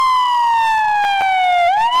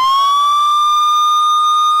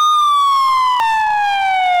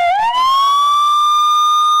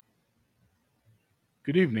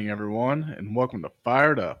Good evening, everyone, and welcome to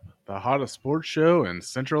Fired Up, the hottest sports show in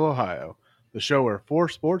Central Ohio. The show where four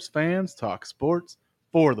sports fans talk sports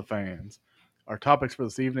for the fans. Our topics for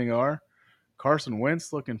this evening are Carson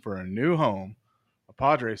Wentz looking for a new home, a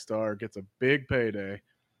Padre star gets a big payday,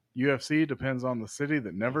 UFC depends on the city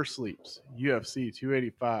that never sleeps, UFC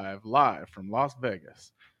 285 live from Las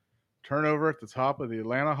Vegas, turnover at the top of the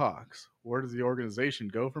Atlanta Hawks. Where does the organization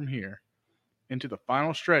go from here? Into the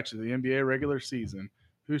final stretch of the NBA regular season,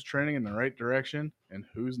 who's trending in the right direction and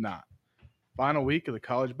who's not. Final week of the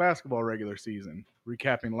college basketball regular season,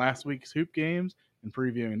 recapping last week's hoop games and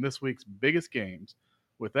previewing this week's biggest games.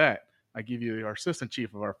 With that, I give you our assistant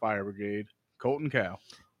chief of our fire brigade, Colton Cow.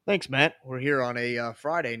 Thanks, Matt. We're here on a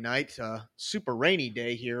Friday night, super rainy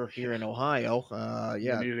day here in Ohio.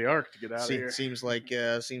 You need the arc to get out of here. Seems like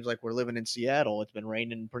we're living in Seattle. It's been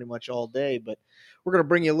raining pretty much all day, but we're gonna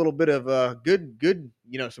bring you a little bit of good,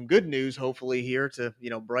 some good news hopefully here to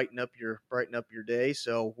brighten up your day.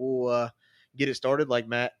 So we'll get it started. Like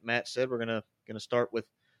Matt said, we're gonna start with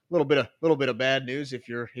a little bit of bad news if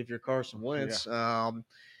you're Carson Wentz.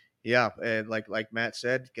 Yeah, and like Matt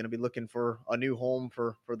said, going to be looking for a new home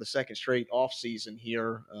for the second straight off season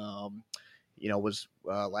here. Was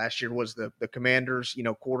last year was the Commanders,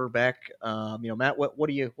 quarterback. Matt, what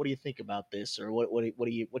do you think about this, or what's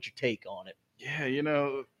your take on it? Yeah,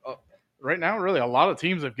 right now, really, a lot of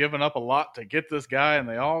teams have given up a lot to get this guy, and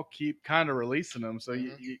they all keep kind of releasing him. So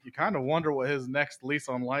you kind of wonder what his next lease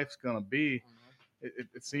on life's going to be.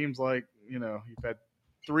 It seems like you've had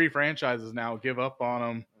three franchises now give up on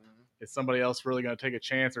him. Is somebody else really going to take a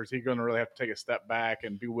chance, or is he going to really have to take a step back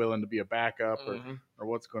and be willing to be a backup, or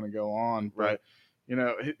what's going to go on? Right.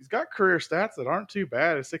 But, he's got career stats that aren't too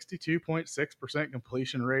bad. A 62.6%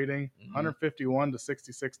 completion rating, 151 to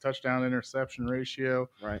 66 touchdown interception ratio.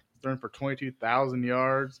 Right. He's thrown for 22,000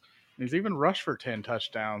 yards. And he's even rushed for 10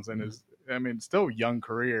 touchdowns in his, still young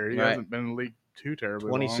career. He hasn't been in the league too terribly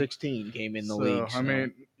 2016 long. Came in the league. So.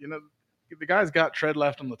 The guy's got tread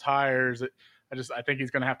left on the tires. I think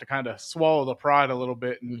he's going to have to kind of swallow the pride a little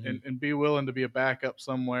bit and be willing to be a backup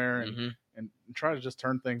somewhere and try to just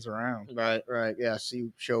turn things around. Right. Yeah.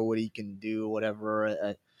 Show what he can do,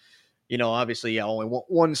 whatever. Obviously, only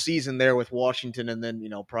one season there with Washington, and then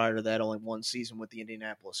prior to that, only one season with the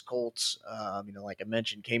Indianapolis Colts. Like I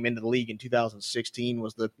mentioned, came into the league in 2016,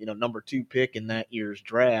 was the number 2 pick in that year's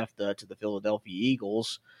draft to the Philadelphia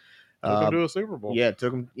Eagles. Took him to a Super Bowl. Yeah,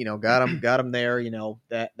 took him. Got him there.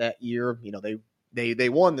 That year. They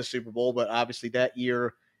won the Super Bowl, but obviously that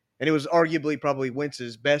year, and it was arguably probably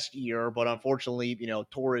Wentz's best year, but unfortunately,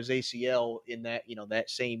 tore his ACL in that that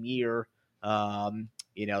same year.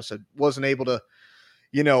 So wasn't able to,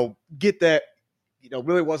 get that.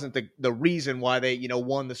 Really wasn't the reason why they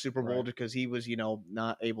won the Super Bowl, because he was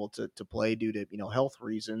not able to play due to health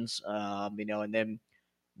reasons. And then.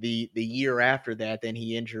 The year after that, then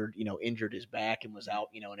he injured his back and was out,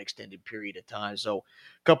 an extended period of time. So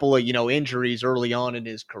a couple of, injuries early on in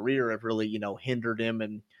his career have really, hindered him.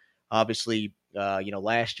 And obviously,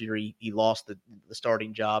 last year he lost the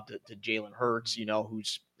starting job to Jalen Hurts,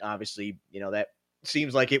 who's obviously, that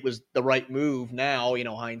seems like it was the right move now.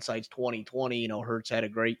 Hindsight's 2020. Hurts had a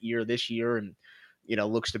great year this year and,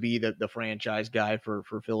 looks to be the franchise guy for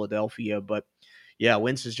Philadelphia. But yeah,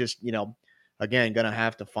 Wentz is just, again, going to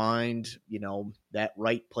have to find, that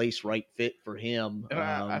right place, right fit for him. And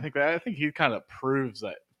I think he kind of proves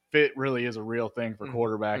that fit really is a real thing for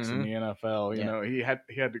quarterbacks in the NFL. He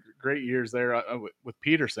had great years there with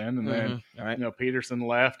Peterson, and then Peterson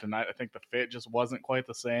left, and I think the fit just wasn't quite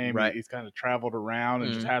the same. Right. He's kind of traveled around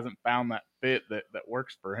and just hasn't found that fit that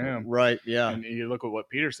works for him. Right. Yeah. And you look at what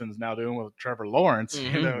Peterson's now doing with Trevor Lawrence.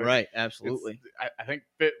 Right. Absolutely. I think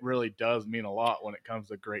fit really does mean a lot when it comes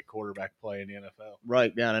to great quarterback play in the NFL.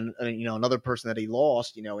 Right. Yeah. And another person that he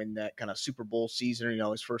lost, in that kind of Super Bowl season,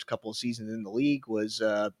 his first couple of seasons in the league was,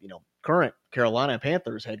 current Carolina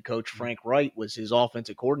Panthers head coach Frank Wright was his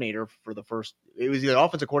offensive coordinator for the first. It was either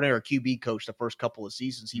offensive coordinator or QB coach the first couple of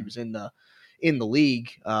seasons he was in the league.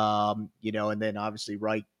 And then obviously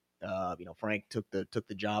Wright, Frank took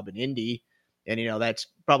the job in Indy, and that's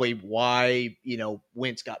probably why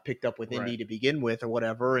Wentz got picked up with Indy to begin with or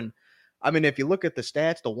whatever. And I mean, if you look at the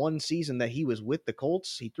stats, the one season that he was with the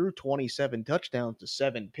Colts, he threw 27 touchdowns to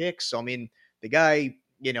 7 picks. So I mean, the guy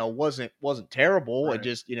wasn't terrible. Right. It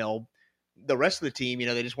just the rest of the team,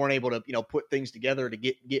 they just weren't able to put things together to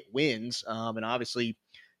get wins. And obviously,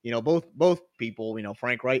 both people,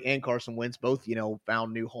 Frank Wright and Carson Wentz, both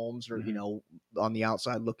found new homes or on the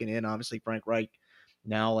outside looking in. Obviously, Frank Wright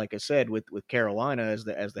now, like I said, with Carolina as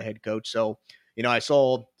the head coach. So I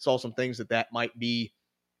saw some things that might be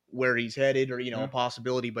where he's headed or, Yeah. a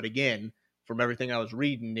possibility. But again, from everything I was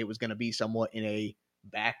reading, it was going to be somewhat in a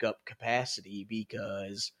backup capacity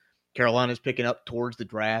because Carolina's picking up towards the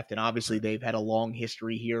draft. And obviously, they've had a long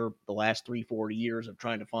history here the last 3-4 years of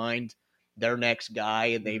trying to find their next guy.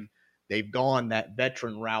 And they've gone that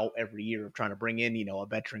veteran route every year of trying to bring in, a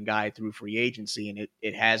veteran guy through free agency. And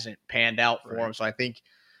it hasn't panned out for them. So I think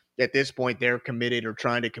at this point, they're committed or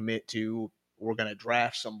trying to commit to we're going to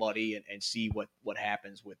draft somebody and see what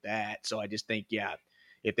happens with that. So I just think,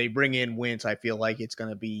 if they bring in Wentz, I feel like it's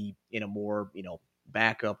going to be in a more,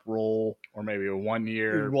 backup role. Or maybe a 1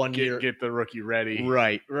 year, get the rookie ready.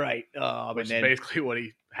 Right. Which is basically what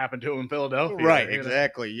happened to him in Philadelphia. Right,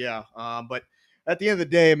 exactly, yeah. But at the end of the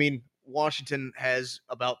day, I mean, Washington has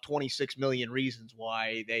about 26 million reasons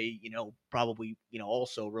why they, probably,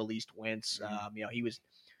 also released Wentz. He was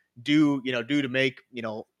due to make,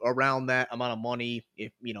 around that amount of money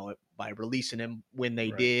if, by releasing him when they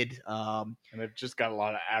did. And they've just got a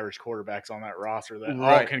lot of average quarterbacks on that roster that all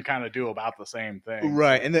Right. can kind of do about the same thing.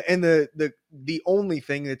 Right. So. And the only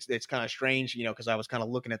thing that's kind of strange, because I was kind of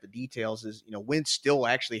looking at the details is, Wentz still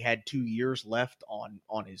actually had 2 years left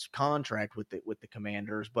on his contract with the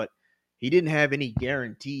Commanders, but he didn't have any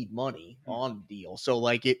guaranteed money on the deal. So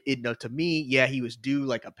like it to me, he was due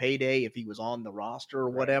like a payday if he was on the roster or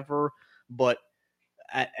whatever. But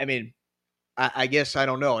I mean, I guess I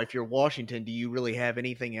don't know. If you're Washington, do you really have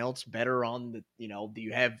anything else better on the? Do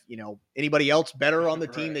you have anybody else better on the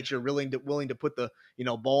team that you're willing to put the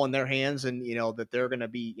ball in their hands and that they're going to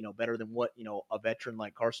be better than what a veteran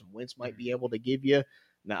like Carson Wentz might be able to give you?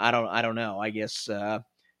 No, I don't know. I guess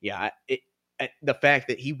the fact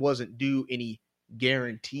that he wasn't due any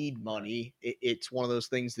guaranteed money, it's one of those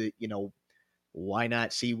things that why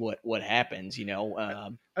not see what happens? I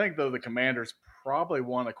think though the Commanders probably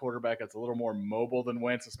want a quarterback that's a little more mobile than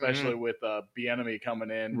Wentz, especially with Bieniemy coming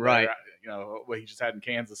in, right? What he just had in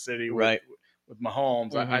Kansas City, right? With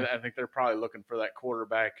Mahomes. I think they're probably looking for that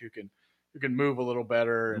quarterback who can move a little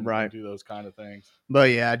better and do those kind of things.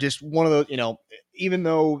 But yeah, just one of those. Even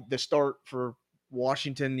though the start for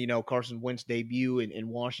Washington, Carson Wentz debut in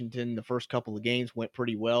Washington, the first couple of games went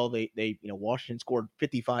pretty well. They Washington scored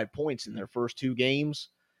 55 points in their first 2 games.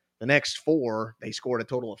 The next 4, they scored a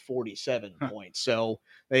total of 47 points. So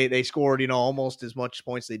they scored, almost as much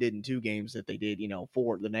points they did in 2 games that they did,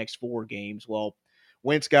 for the next 4 games. Well,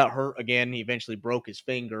 Wentz got hurt again. He eventually broke his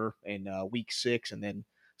finger in week 6 and then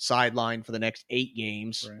sidelined for the next 8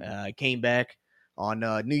 games. Right. Came back on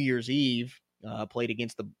New Year's Eve, played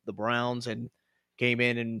against the Browns and came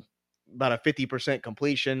in and about a 50%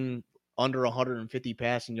 completion, under 150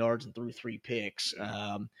 passing yards and threw 3 picks.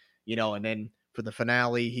 And then for the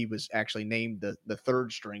finale, he was actually named the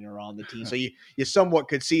third stringer on the team. So you somewhat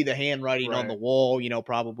could see the handwriting on the wall,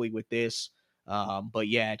 probably with this. But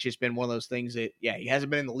yeah, it's just been one of those things that, he hasn't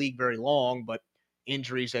been in the league very long, but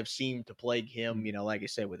injuries have seemed to plague him, like I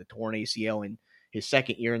said, with a torn ACL in his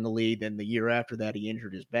second year in the league. Then the year after that, he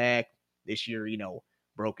injured his back. This year,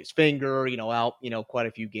 broke his finger, out, quite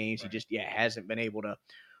a few games. He just, hasn't been able to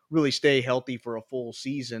really stay healthy for a full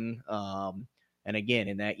season. And again,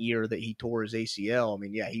 in that year that he tore his ACL, I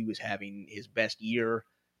mean, he was having his best year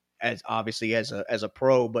as a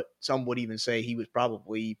pro, but some would even say he was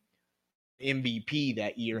probably MVP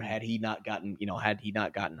that year had he not gotten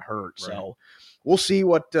hurt. Right. So we'll see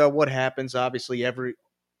what happens. Obviously, every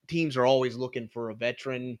teams are always looking for a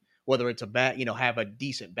veteran, whether it's have a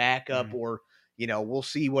decent backup or, we'll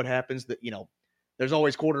see what happens. That, there's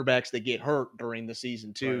always quarterbacks that get hurt during the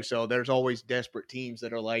season too. Right. So there's always desperate teams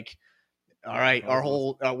that are like, all right, our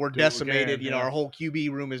whole we're decimated. Our whole QB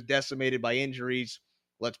room is decimated by injuries.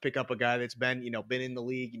 Let's pick up a guy that's been in the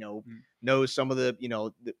league, knows some of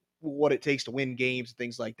the, what it takes to win games and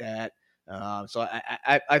things like that. So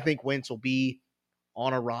I think Wentz will be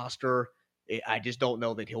on a roster. I just don't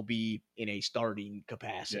know that he'll be in a starting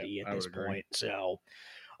capacity at this point. So,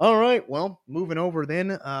 all right, well, moving over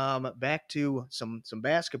then back to some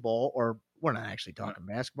basketball, or we're not actually talking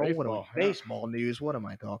basketball. Baseball news. What am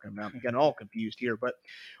I talking about? I'm getting all confused here, but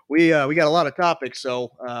we got a lot of topics,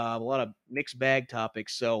 so a lot of mixed bag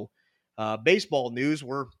topics. So baseball news.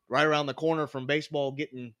 We're right around the corner from baseball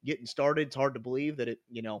getting started. It's hard to believe that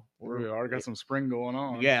we already got some spring going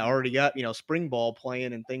on. Yeah, already got spring ball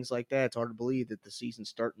playing and things like that. It's hard to believe that the season's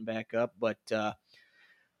starting back up, but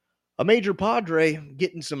a major Padre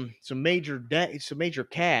getting some major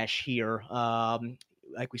cash here.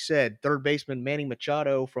 Like we said, third baseman Manny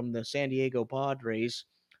Machado from the San Diego Padres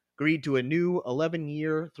agreed to a new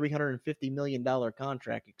 11-year, $350 million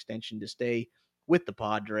contract extension to stay with the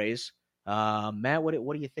Padres. Matt, what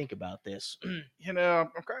do you think about this?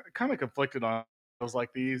 I'm kind of conflicted on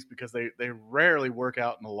like these because they rarely work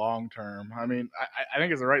out in the long term. I mean, I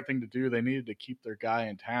think it's the right thing to do. They needed to keep their guy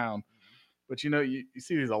in town, but you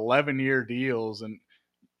see these 11-year deals, and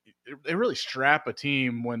they really strap a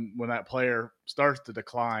team when that player starts to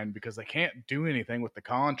decline because they can't do anything with the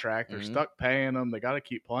contract. They're stuck paying them. They got to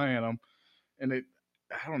keep playing them, and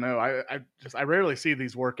I don't know. I rarely see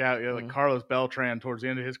these work out. Like Carlos Beltran towards the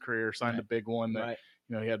end of his career signed a big one that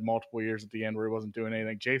he had multiple years at the end where he wasn't doing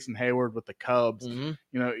anything. Jason Hayward with the Cubs. You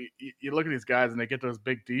look at these guys and they get those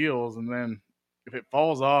big deals, and then if it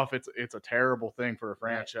falls off, it's a terrible thing for a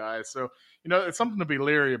franchise. So it's something to be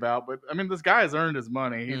leery about. But I mean, this guy has earned his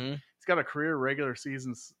money. He's got a career regular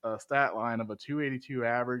season stat line of a 282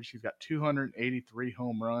 average. He's got 283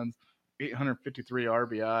 home runs, 853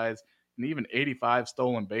 RBIs, and even 85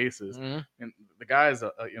 stolen bases. And the guy's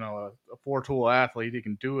a four-tool athlete. He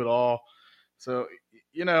can do it all. So,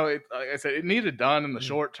 like I said, it needed done in the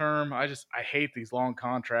short term. I hate these long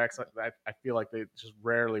contracts. I feel like they just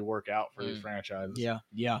rarely work out for these franchises.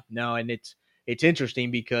 Yeah. No, and it's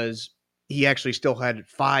interesting because he actually still had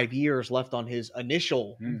 5 years left on his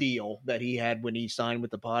initial deal that he had when he signed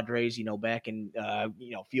with the Padres, back in,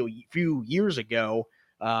 few years ago.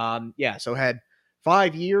 So had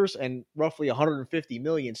 5 years and roughly $150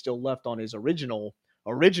 million still left on his original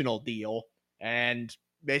deal, and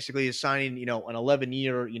basically is signing, an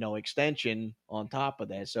 11-year, extension on top of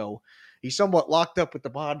that. So he's somewhat locked up with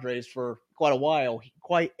the Padres for quite a while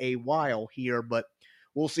here, but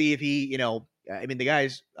we'll see if he, the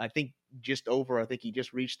guy's, I think he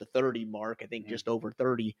just reached the 30 mark. I think just over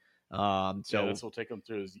 30. So this will take him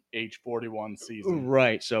through his age 41 season.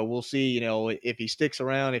 Right. So we'll see, if he sticks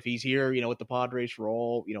around, if he's here, with the Padres for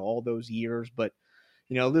all those years. But,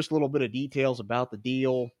 there's a little bit of details about the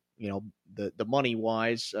deal, the money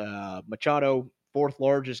wise. Machado, fourth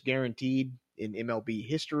largest guaranteed in MLB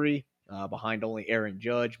history, behind only Aaron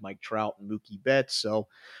Judge, Mike Trout, and Mookie Betts. So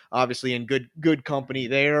obviously in good company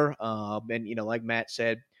there. And, like Matt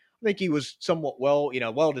said, I think he was somewhat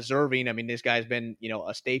well deserving. I mean, this guy's been,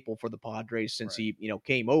 a staple for the Padres since he,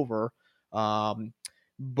 came over.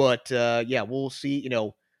 But we'll see.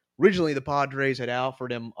 Originally the Padres had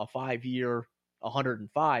offered him a 5-year,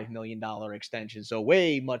 $105 million extension. So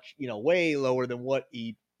way lower than what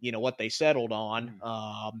what they settled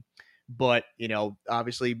on. But,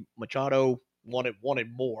 obviously Machado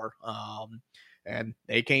wanted more. And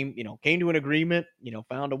they came to an agreement,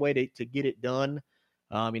 found a way to get it done.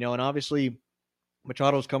 And obviously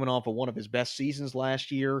Machado's coming off of one of his best seasons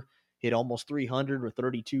last year, hit almost 300 with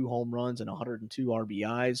 32 home runs and 102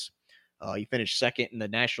 RBIs. He finished second in the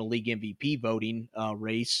National League MVP voting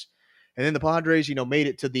race. And then the Padres, made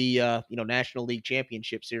it to the, National League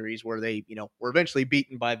Championship Series where they, were eventually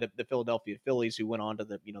beaten by the Philadelphia Phillies, who went on to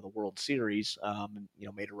the World Series, and,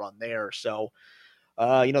 made a run there. So,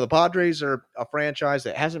 the Padres are a franchise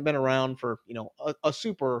that hasn't been around for, a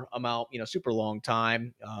super amount, super long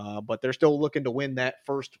time, but they're still looking to win that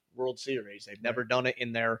first World Series. They've never done it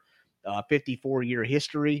in their 54-year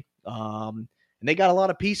history. And they got a lot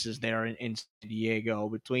of pieces there in San Diego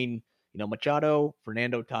between, Machado,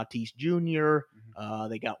 Fernando Tatis Jr.,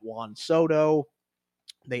 they got Juan Soto.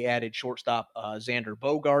 They added shortstop Xander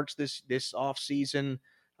Bogaerts this offseason.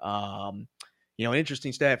 An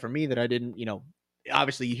interesting stat for me that I didn't,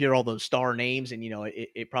 obviously you hear all those star names and,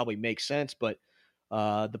 it probably makes sense, but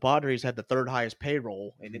the Padres had the third highest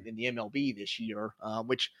payroll in the MLB this year,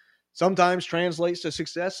 which sometimes translates to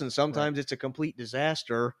success and sometimes it's a complete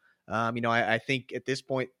disaster. I think at this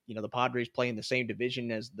point, the Padres play in the same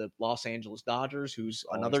division as the Los Angeles Dodgers, who's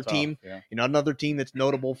another team, another team that's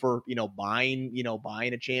notable for, buying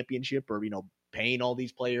a championship or, paying all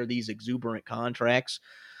these exuberant contracts.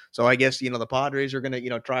 So I guess, the Padres are going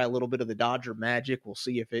to, try a little bit of the Dodger magic. We'll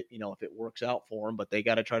see if it works out for them, but they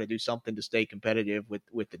got to try to do something to stay competitive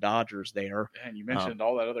with the Dodgers there. And you mentioned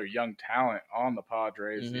all that other young talent on the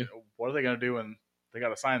Padres. What are they going to do when they got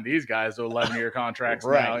to sign these guys to 11-year contracts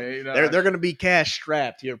now? They're going to be cash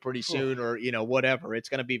strapped here pretty soon, or whatever. It's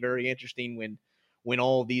going to be very interesting when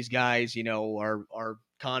all these guys our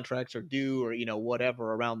contracts are due, or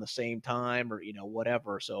whatever around the same time, or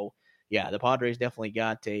whatever. So yeah, the Padres definitely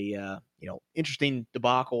got a interesting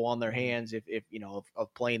debacle on their hands if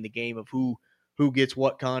of playing the game of who gets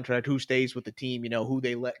what contract, who stays with the team, who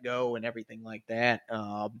they let go, and everything like that.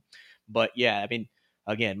 But yeah, I mean,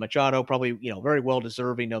 again, Machado probably very well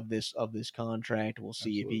deserving of this contract. We'll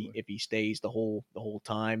see if he stays the whole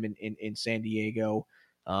time in San Diego.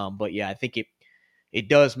 But yeah, I think it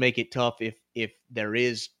does make it tough if there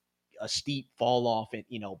is a steep fall off in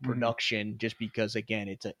production, just because again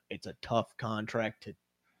it's a tough contract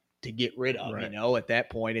to get rid of. Right. At that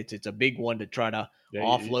point, it's a big one to try to Yeah,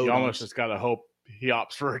 offload. you almost just got to hope he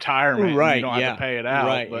opts for retirement, and you don't have to pay it out.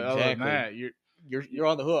 Right, But other than that, you're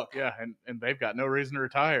on the hook. Yeah, and they've got no reason to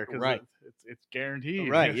retire because Right. it's guaranteed.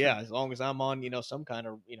 Right, yeah. As long as I'm on, some kind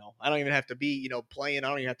of, I don't even have to be, playing. I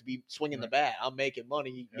don't even have to be swinging the bat. I'm making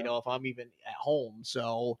money, if I'm even at home.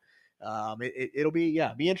 So, it'll be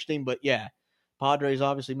interesting. But yeah, Padres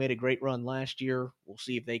obviously made a great run last year. We'll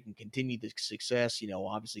see if they can continue the success.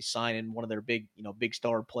 Obviously signing one of their big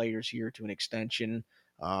star players here to an extension.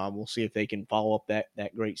 We'll see if they can follow up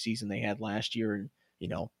that great season they had last year and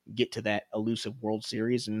get to that elusive World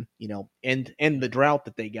Series and, end the drought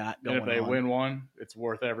that they got going on. And if they win one, it's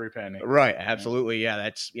worth every penny. Right. Absolutely. Yeah.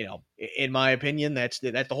 That's, in my opinion, that's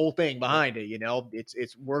the whole thing behind it.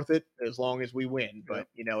 It's worth it as long as we win. But,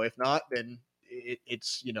 if not, then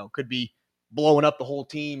it's, could be blowing up the whole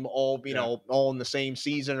team all, all in the same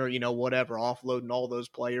season or, whatever, offloading all those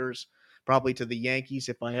players probably to the Yankees,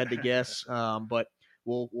 if I had to guess. But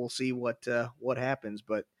we'll see what happens.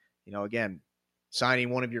 But, again, signing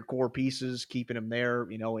one of your core pieces, keeping them there,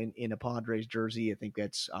 in a Padres jersey, I think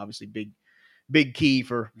that's obviously big key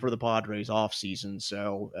for the Padres offseason.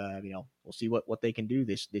 So, we'll see what they can do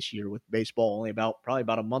this year with baseball only probably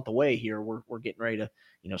about a month away here. We're getting ready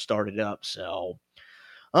to, start it up. So,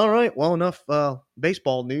 all right. Well, enough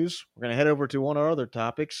baseball news. We're going to head over to one of our other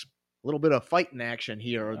topics. A little bit of fighting action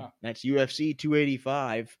here. Yeah. That's UFC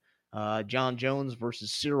 285. Jon Jones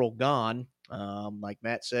versus Ciryl Gane. Like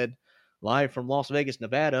Matt said, live from Las Vegas,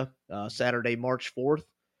 Nevada, Saturday, March 4th,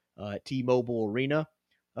 at T-Mobile Arena.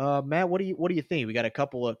 Matt, what do you think? We got a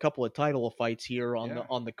couple of title fights here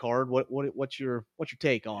on the card. What's your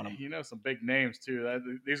take on them? Some big names too.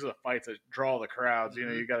 These are the fights that draw the crowds.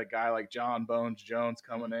 Mm-hmm. You got a guy like John Bones Jones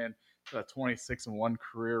coming in, got a 26-1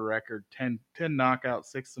 career record, 10 knockouts,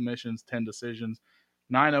 6 submissions, 10 decisions,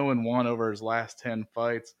 9-0-1 over his last 10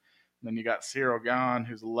 fights. And then you got Ciryl Gane,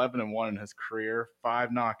 who's 11-1 in his career, 5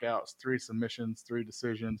 knockouts, 3 submissions, 3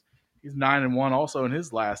 decisions. He's 9-1 also in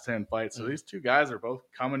his last 10 fights. So these two guys are both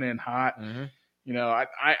coming in hot. Mm-hmm.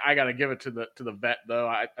 I got to give it to the vet though.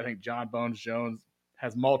 I think John Bones Jones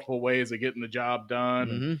has multiple ways of getting the job done.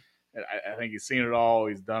 Mm-hmm. And I think he's seen it all.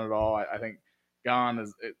 He's done it all. I think Gane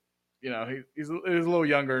is, he's a little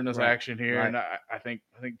younger in this action here, and I think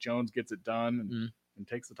Jones gets it done and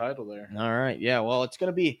takes the title there. All right, yeah. Well, it's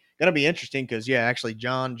gonna be interesting because actually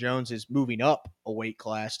Jon Jones is moving up a weight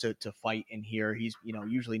class to fight in here. He's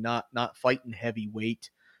usually not fighting heavyweight.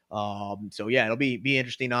 So yeah, it'll be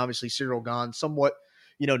interesting. Obviously, Ciryl Gane somewhat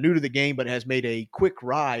new to the game, but has made a quick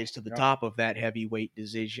rise to the top of that heavyweight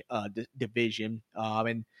division.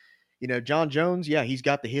 And Jon Jones, he's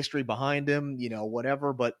got the history behind him,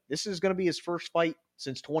 whatever. But this is going to be his first fight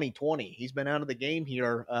since 2020. He's been out of the game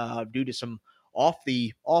here due to some off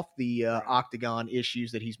the octagon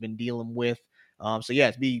issues that he's been dealing with. So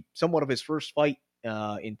it's be somewhat of his first fight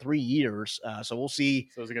in 3 years. So we'll see.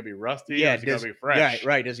 So is he gonna be rusty? Yeah, is he gonna be fresh? Yeah,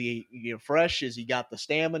 right. Is he fresh? Is he got the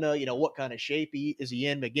stamina? What kind of shape is he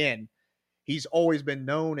in? Again, he's always been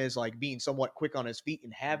known as like being somewhat quick on his feet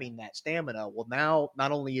and having that stamina. Well, now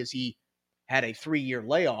not only is he had a 3-year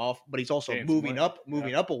layoff, but he's also moving up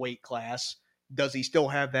a weight class. Does he still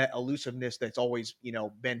have that elusiveness that's always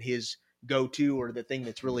been his go-to or the thing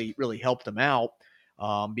that's really helped him out?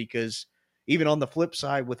 Because even on the flip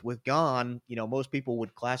side with Gane, most people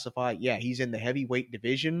would classify, he's in the heavyweight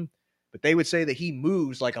division, but they would say that he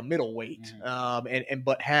moves like a middleweight,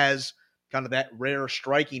 but has kind of that rare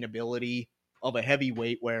striking ability of a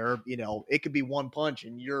heavyweight where, it could be one punch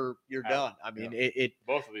and you're done. I mean,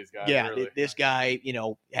 both of these guys. Yeah. Really. This guy,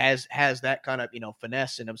 has that kind of,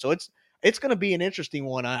 finesse in him. So it's going to be an interesting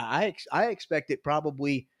one. I expect it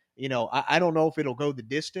probably, I don't know if it'll go the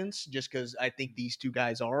distance just because I think these two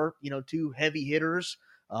guys are, two heavy hitters.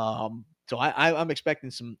 So I'm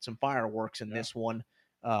expecting some fireworks in this one.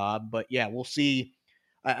 But we'll see.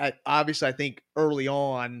 Obviously, I think early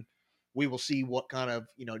on we will see what kind of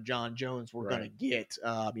Jon Jones we're going to get.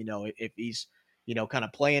 If he's kind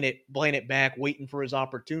of playing it back, waiting for his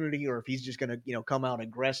opportunity, or if he's just going to come out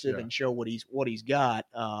aggressive and show what he's got.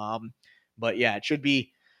 But it should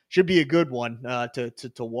be a good one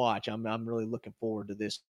to watch. I'm really looking forward to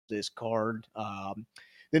this card.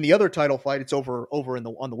 Then the other title fight, it's over on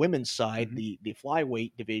the women's side, the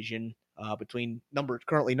flyweight division between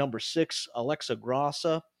currently number 6 Alexa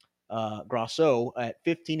Grasso at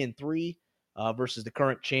 15-3 versus the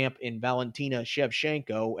current champ in Valentina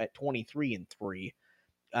Shevchenko at 23-3.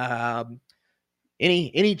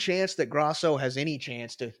 Any chance that Grasso has any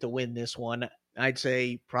chance to win this one? I'd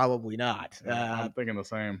say probably not. I'm thinking the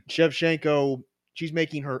same. Shevchenko, she's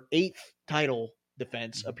making her 8th title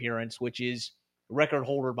defense appearance, which is record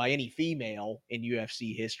holder by any female in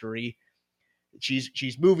UFC history.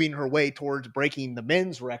 She's moving her way towards breaking the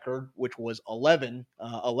men's record, which was 11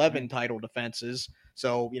 title defenses.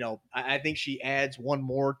 So, you know, I think she adds one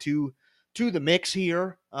more to the mix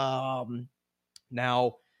here.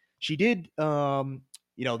 Now she did,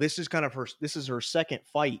 you know, this is her second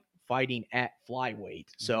fighting at flyweight.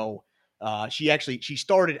 So she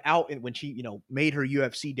started out when she, you know, made her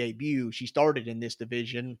UFC debut. She started in this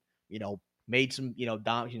division, you know, made some, you know,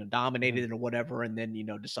 dominated it or whatever, and then, you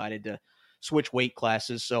know, decided to switch weight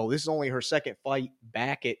classes. So this is only her second fight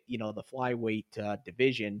back at, you know, the flyweight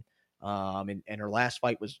division. And her last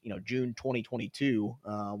fight was, you know, June 2022,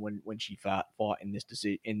 when she fought in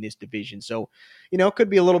this division. So, you know, it could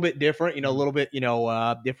be a little bit different, you know, a little bit,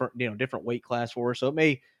 different weight class for her. So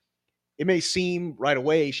it may seem right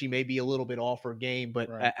away she may be a little bit off her game, but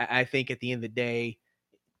Right. I think at the end of the day,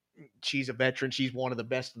 she's a veteran. She's one of the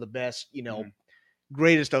best of the best, you know,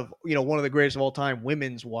 greatest of, you know, one of the greatest of all time,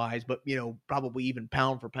 women's wise, but, you know, probably even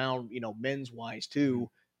pound for pound, you know, men's wise too,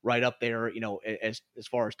 right up there, you know, as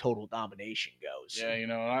far as total domination goes. Yeah, you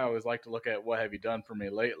know, and I always like to look at what have you done for me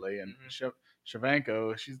lately, and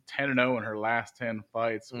Shevchenko, she's 10-0 in her last 10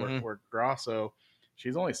 fights. Where Grasso,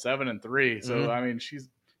 she's only 7-3. So I mean, she's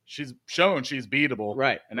shown she's beatable,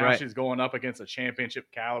 right? And now she's going up against a championship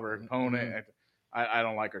caliber opponent. I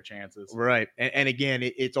don't like her chances. Right. And again,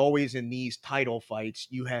 it's always in these title fights,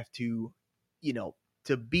 you have to, you know,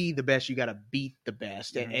 to be the best, you got to beat the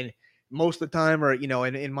best. And most of the time, or, you know,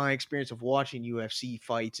 in my experience of watching UFC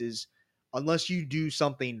fights is, unless you do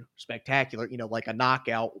something spectacular, you know, like a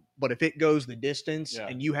knockout, but if it goes the distance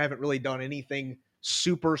and you haven't really done anything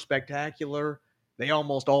super spectacular, they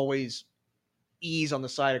almost always ease on the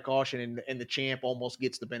side of caution, and the champ almost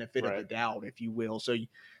gets the benefit of the doubt, if you will. So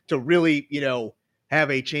to really, you know, have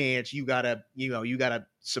a chance, you gotta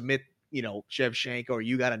submit, you know, Shevchenko, or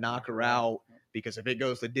you gotta knock her out, because if it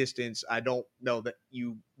goes the distance, I don't know that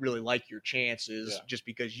you really like your chances, just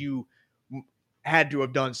because you had to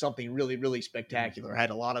have done something really, really spectacular,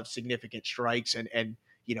 had a lot of significant strikes, and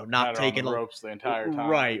you know, not taking the ropes the entire time,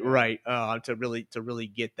 right, to really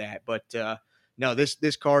get that. But no,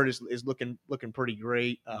 this card is looking pretty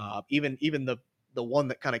great. Even the one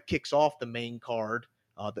that kind of kicks off the main card,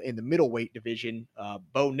 in the middleweight division,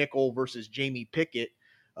 Bo Nickel versus Jamie Pickett.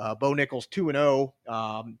 Bo Nickel's 2-0,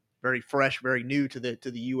 very fresh, very new to the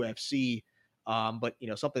UFC. But you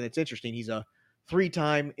know, something that's interesting, he's a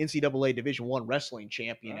 3-time NCAA Division I wrestling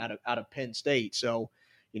champion out of Penn State. So,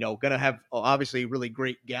 you know, gonna have obviously really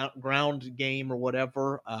great ground game or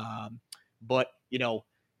whatever. But you know,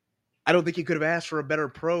 I don't think you could have asked for a better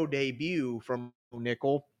pro debut from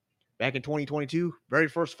Nickel. Back in 2022, very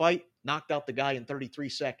first fight, knocked out the guy in 33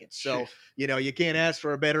 seconds. So, you know, you can't ask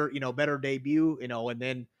for a better debut, you know, and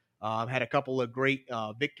then had a couple of great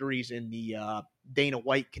victories in the Dana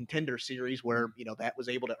White Contender Series, where, you know, that was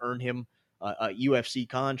able to earn him a UFC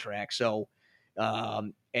contract. So,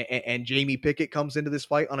 and Jamie Pickett comes into this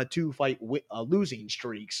fight on a 2-fight losing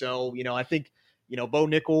streak. So, you know, I think, you know, Bo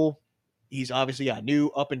Nickel, he's obviously a new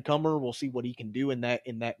up and comer. We'll see what he can do in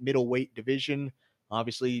that middleweight division.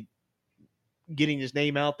 Obviously, getting his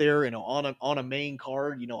name out there, you know, on a main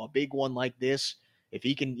card, you know, a big one like this, if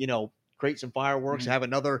he can, you know, create some fireworks, have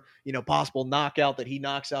another, you know, possible knockout that he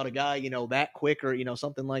knocks out a guy, you know, that quick, or, you know,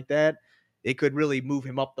 something like that, it could really move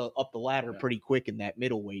him up the ladder pretty quick in that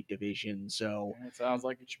middleweight division. So it sounds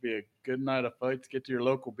like it should be a good night of fights. Get to your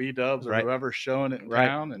local B-dubs or whoever's showing it in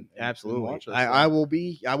town, and absolutely. And watch us. I won't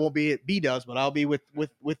be at B-dubs, but I'll be with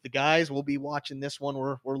the guys. We'll be watching this one.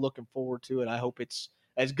 We're looking forward to it. I hope it's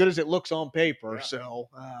as good as it looks on paper. So,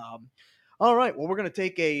 all right. Well, we're going to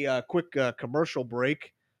take a quick commercial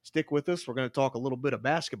break. Stick with us. We're going to talk a little bit of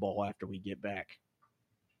basketball after we get back.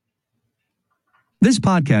 This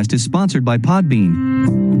podcast is sponsored by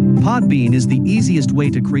Podbean. Podbean is the easiest way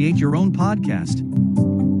to create your own podcast.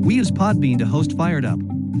 We use Podbean to host Fired Up.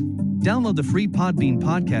 Download the free Podbean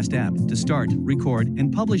podcast app to start, record,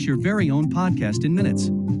 and publish your very own podcast in minutes.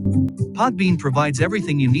 Podbean provides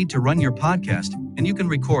everything you need to run your podcast, and you can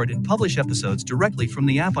record and publish episodes directly from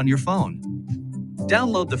the app on your phone.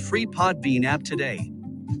 Download the free Podbean app today.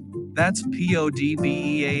 That's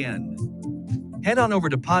Podbean. Head on over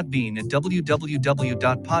to Podbean at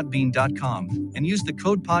www.podbean.com and use the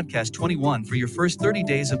code podcast21 for your first 30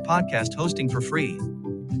 days of podcast hosting for free.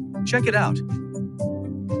 Check it out.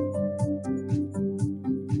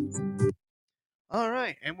 All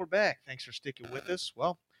right, and we're back. Thanks for sticking with us.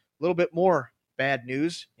 Well, a little bit more bad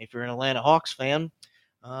news if you're an Atlanta Hawks fan.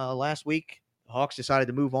 Last week, the Hawks decided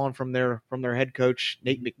to move on from their head coach,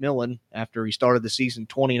 Nate McMillan, after he started the season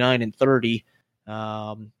 29-30.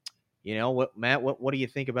 What, Matt? What do you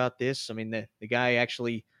think about this? I mean, the guy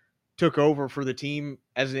actually took over for the team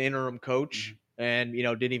as an interim coach, and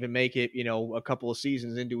didn't even make it a couple of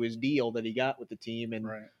seasons into his deal that he got with the team, and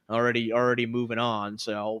Right. already moving on.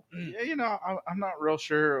 So Yeah, I'm not real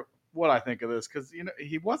sure what I think of this because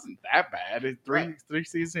he wasn't that bad. Three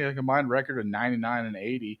seasons, he had a combined record of 99 and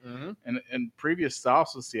 80, and previous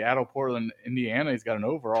stops with Seattle, Portland, Indiana, he's got an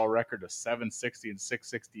overall record of 760 and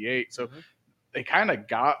 668. So they kind of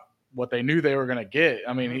got what they knew they were going to get.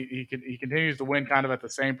 I mean, he continues to win kind of at the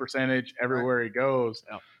same percentage everywhere he goes.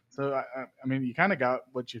 Yeah. So I mean, you kind of got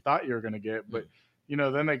what you thought you were going to get, but.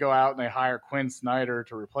 Then they go out and they hire Quinn Snyder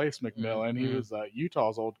to replace McMillan. He was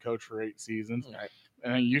Utah's old coach for 8 seasons. Right.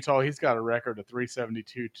 And in Utah, he's got a record of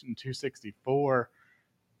 372 and 264.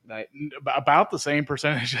 Right. About the same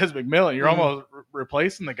percentage as McMillan. You're almost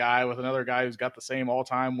replacing the guy with another guy who's got the same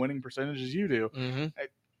all-time winning percentage as you do.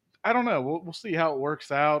 I don't know. We'll see how it works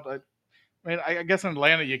out. I mean, I guess in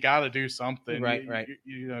Atlanta you got to do something. Right.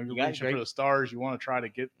 You're reaching for the stars. You want to try to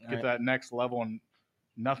get that next level, and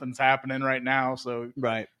nothing's happening right now. So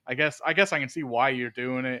I guess I can see why you're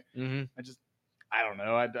doing it. I don't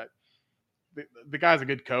know. The guy's a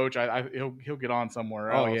good coach. He'll get on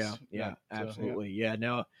somewhere else. Oh yeah, absolutely. Yeah,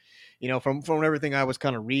 no. From everything I was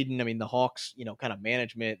kind of reading, I mean, the Hawks, kind of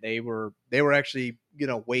management, they were actually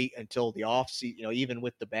wait until the off season. Even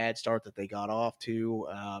with the bad start that they got off to,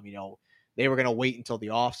 they were gonna wait until the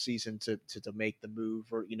off season to make the move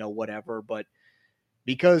or whatever. But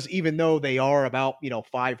because even though they are about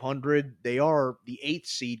 500, they are the 8th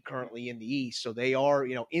seed currently in the East, so they are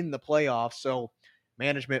in the playoffs. So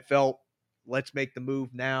management felt, let's make the move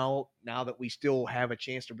now that we still have a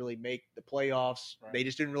chance to really make the playoffs. Right. They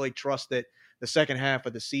just didn't really trust that the second half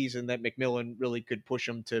of the season that McMillan really could push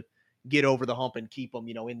them to get over the hump and keep them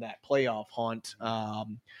in that playoff hunt.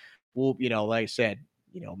 Like I said,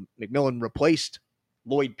 McMillan replaced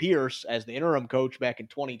Lloyd Pierce as the interim coach back in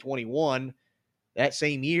 2021. That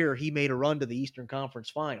same year, he made a run to the Eastern Conference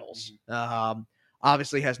Finals.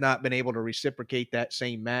 Obviously has not been able to reciprocate that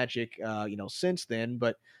same magic, since then.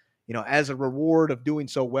 But, as a reward of doing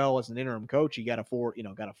so well as an interim coach, he got a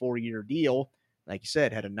 4-year deal. Like you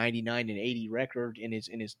said, had a 99 and 80 record in his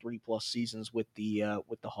 3+ seasons with the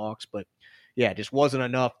Hawks. But yeah, just wasn't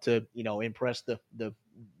enough to impress the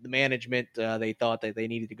management. They thought that they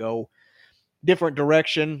needed to go different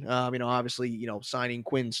direction. Obviously, signing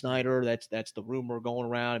Quinn Snyder, that's the rumor going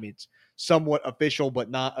around. I mean, it's somewhat official, but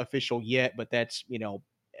not official yet. But that's,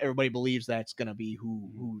 everybody believes that's going to be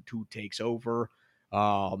who takes over.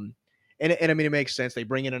 And I mean, it makes sense. They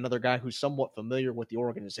bring in another guy who's somewhat familiar with the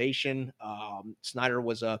organization. Snyder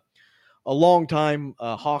was a longtime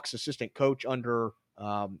Hawks assistant coach under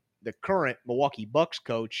the current Milwaukee Bucks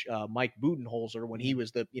coach, Mike Budenholzer, when he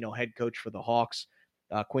was the head coach for the Hawks.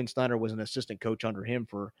 Quinn Snyder was an assistant coach under him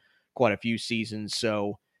for quite a few seasons.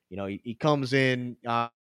 So, he comes in,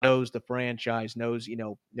 knows the franchise, knows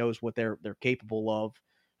what they're capable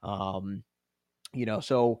of.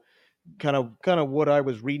 So kind of what I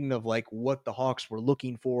was reading of like what the Hawks were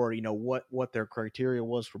looking for, what their criteria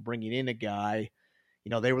was for bringing in a guy.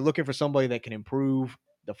 They were looking for somebody that can improve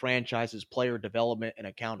the franchise's player development and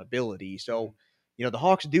accountability. So, the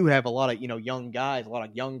Hawks do have a lot of, young guys, a lot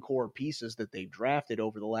of young core pieces that they've drafted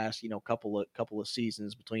over the last, couple of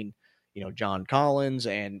seasons between, John Collins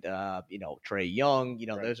and, Trae Young.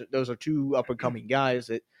 Those are 2 up and coming guys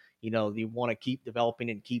that, you want to keep developing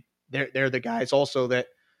and keep. They're the guys also that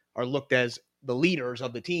are looked as the leaders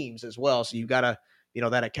of the teams as well. So you got to,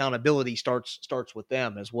 that accountability starts with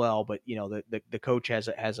them as well. But, the coach has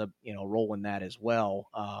a role in that as well.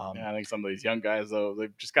 I think some of these young guys, though,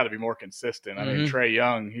 they've just got to be more consistent. I mean, Trae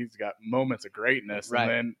Young, he's got moments of greatness, and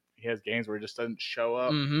then he has games where he just doesn't show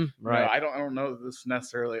up. Right. I don't know that this is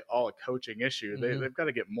necessarily all a coaching issue. They've got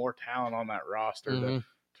to get more talent on that roster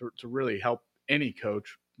to really help any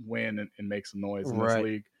coach win and make some noise in this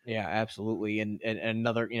league. Yeah, absolutely. And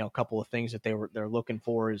another, couple of things that they're looking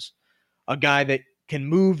for is a guy that can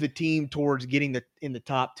move the team towards getting in the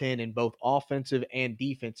top 10 in both offensive and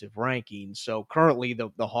defensive rankings. So currently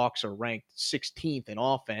the Hawks are ranked 16th in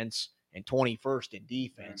offense and 21st in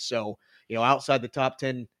defense. So, outside the top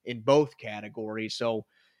 10 in both categories. So,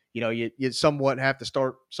 you somewhat have to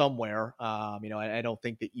start somewhere. I don't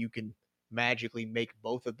think that you can magically make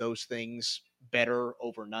both of those things better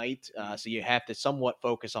overnight. So you have to somewhat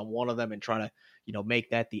focus on one of them and try to, make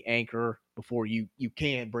that the anchor before you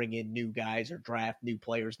can bring in new guys or draft new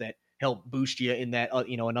players that help boost you in that,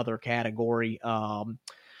 another category.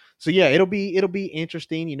 So yeah, it'll be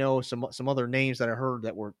interesting. Some other names that I heard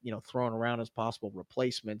that were, thrown around as possible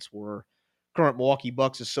replacements were current Milwaukee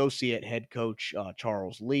Bucks associate head coach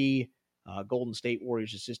Charles Lee, Golden State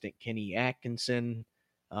Warriors assistant Kenny Atkinson.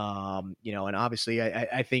 And obviously,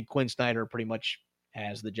 I think Quinn Snyder pretty much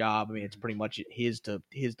has the job. I mean, it's pretty much his to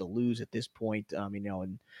lose at this point.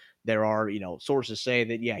 And there are sources say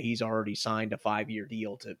that he's already signed a 5-year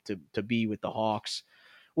deal to be with the Hawks.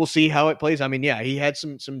 We'll see how it plays. I mean, he had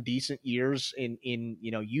some decent years in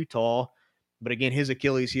Utah. But again, his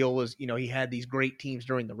Achilles heel was, he had these great teams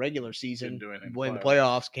during the regular season. When the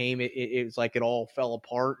playoffs came, it was like it all fell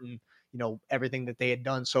apart. And, everything that they had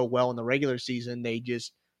done so well in the regular season, they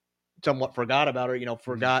just somewhat forgot about it,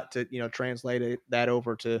 forgot to, translate that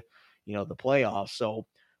over to, the playoffs. So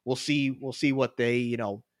we'll see what they,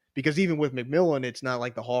 because even with McMillan, it's not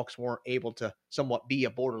like the Hawks weren't able to somewhat be a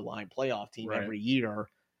borderline playoff team every year.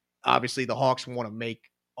 Obviously, the Hawks want to make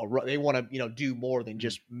they want to do more than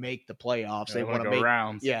just make the playoffs. Yeah, they want to make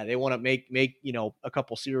rounds. Yeah, they want to make a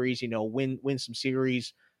couple series. Win some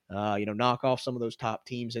series. Knock off some of those top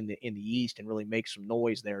teams in the East and really make some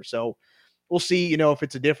noise there. So we'll see. If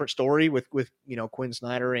it's a different story with Quinn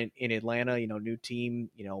Snyder in Atlanta. New team.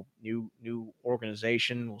 New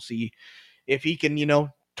organization. We'll see if he can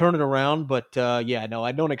turn it around. But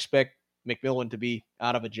I don't expect McMillan to be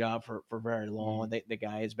out of a job for very long. The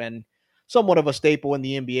guy has been somewhat of a staple in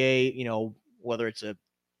the NBA, whether it's a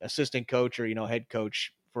assistant coach or, head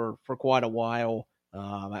coach for quite a while.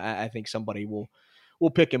 I think somebody will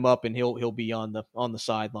pick him up and he'll be on the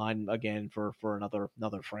sideline again for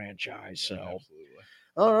another franchise. So, absolutely.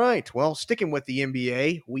 All right. Well, sticking with the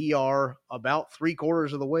NBA, we are about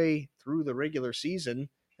 3/4 of the way through the regular season,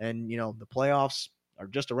 and the playoffs are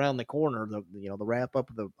just around the corner. The wrap up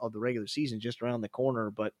of the regular season just around the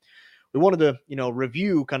corner, but we wanted to,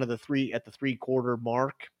 review kind of the 3/4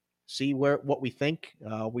 mark, see what we think.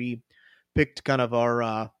 We picked kind of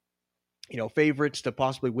our, favorites to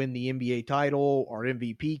possibly win the NBA title, our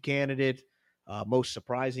MVP candidate, most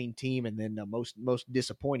surprising team, and then the most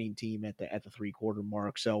disappointing team at the 3/4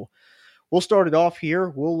 mark. So we'll start it off here.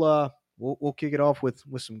 We'll kick it off with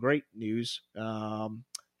some great news.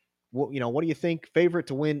 What do you think? Favorite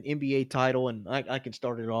to win NBA title, and I can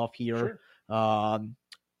start it off here. Sure.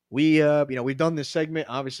 We've done this segment.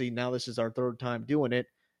 Obviously, now this is our third time doing it,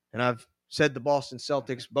 and I've said the Boston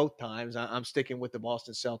Celtics both times. I'm sticking with the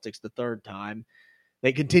Boston Celtics the third time.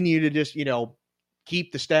 They continue to just,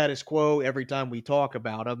 keep the status quo every time we talk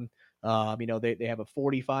about them. They have a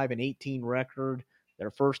 45-18 record.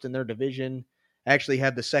 They're first in their division. Actually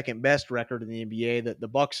have the second best record in the NBA. That the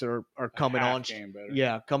Bucks are coming on.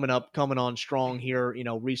 Coming on strong here,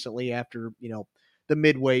 recently after, the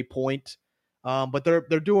midway point. But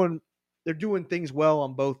they're doing things well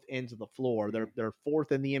on both ends of the floor. They're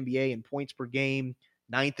fourth in the NBA in points per game,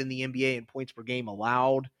 ninth in the NBA in points per game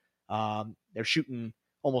allowed. They're shooting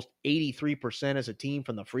almost 83% as a team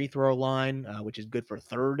from the free throw line, which is good for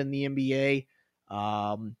third in the NBA.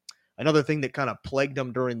 Another thing that kind of plagued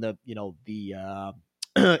them during the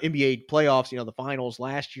NBA playoffs, the finals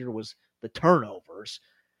last year, was the turnovers.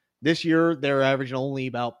 This year, they're averaging only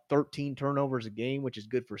about 13 turnovers a game, which is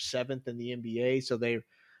good for seventh in the NBA. So they're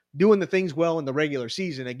doing the things well in the regular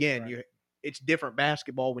season. Again, right. It's different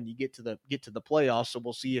basketball when you get to the playoffs. So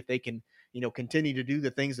we'll see if they can, continue to do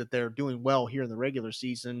the things that they're doing well here in the regular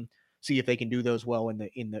season. See if they can do those well in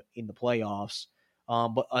the playoffs.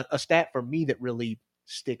 But a stat for me that really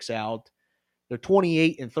sticks out: they're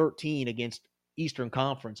 28-13 against Eastern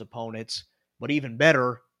Conference opponents, but even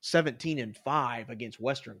better, 17-5 against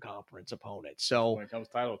Western Conference opponents. So when it comes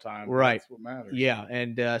title time, right, that's what matters. Yeah,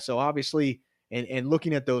 and so obviously, and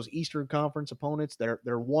looking at those Eastern Conference opponents, they're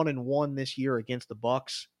 1-1 this year against the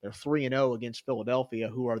Bucks. They're 3-0 against Philadelphia,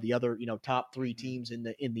 who are the other top three teams in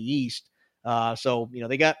the East. So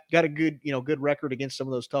they got a good record against some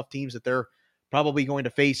of those tough teams that they're probably going to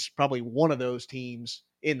face. Probably one of those teams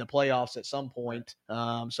in the playoffs at some point.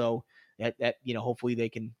 So that hopefully they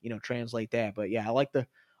can translate that. But yeah, I like the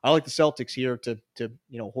Celtics here to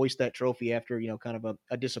hoist that trophy after kind of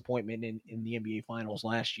a disappointment in the NBA Finals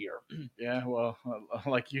last year. Yeah, well,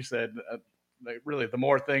 like you said, really the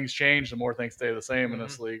more things change, the more things stay the same in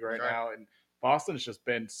this league right now. And Boston has just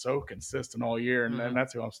been so consistent all year, and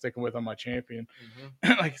that's who I'm sticking with on my champion.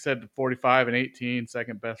 Like you said, 45-18,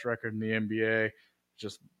 second best record in the NBA,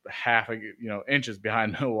 just half inches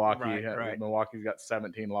behind Milwaukee. Right. Milwaukee's got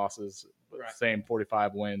 17 losses, same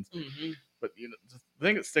 45 wins. But the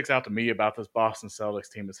thing that sticks out to me about this Boston Celtics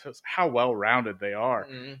team is how well-rounded they are.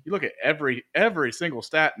 You look at every single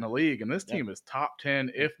stat in the league, and this team is top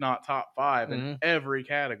 10, if not top 5, in every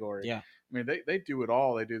category. Yeah. I mean, they do it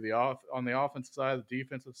all. They do on the offensive side, the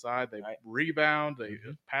defensive side. They rebound. They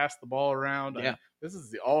pass the ball around. Yeah. This is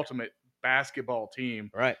the ultimate basketball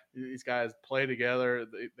team. Right. These guys play together.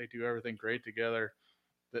 They do everything great together.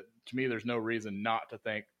 That to me, there's no reason not to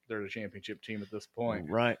think they're a championship team at this point.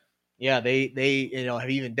 Right. Yeah, they have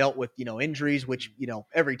even dealt with, injuries, which,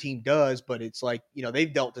 every team does, but it's like,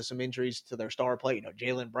 they've dealt to some injuries to their star player.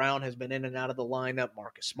 Jaylen Brown has been in and out of the lineup.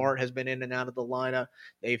 Marcus Smart has been in and out of the lineup.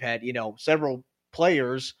 They've had, several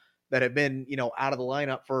players that have been, out of the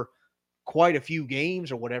lineup for quite a few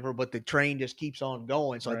games or whatever, but the train just keeps on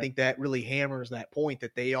going. So Right. I think that really hammers that point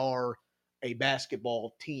that they are a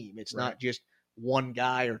basketball team. It's Right. not just one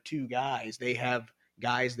guy or two guys. They have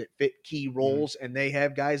guys that fit key roles, and they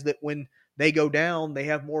have guys that when they go down, they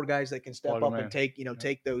have more guys that can step Plug up 'em and in. take,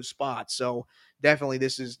 take those spots. So definitely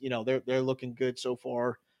this is, they're looking good so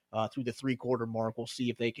far through the 3-quarter mark. We'll see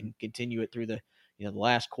if they can continue it through the, the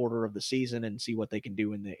last quarter of the season and see what they can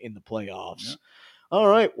do in the playoffs. Yeah. All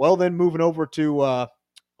right. Well, then moving over to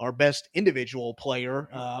our best individual player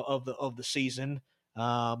of the season.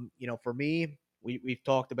 For me, we've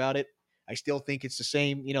talked about it. I still think it's the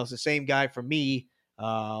same. It's the same guy for me,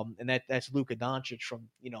 and that's Luka Doncic from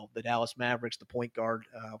the Dallas Mavericks, the point guard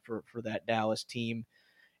for that Dallas team,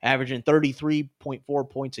 averaging 33.4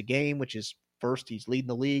 points a game, which is first. He's leading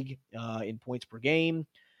the league in points per game.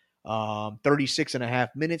 36.5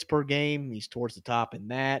 minutes per game. He's towards the top in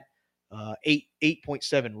that.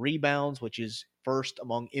 8.7 rebounds, which is first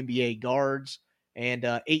among NBA guards, and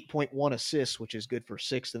 8.1 assists, which is good for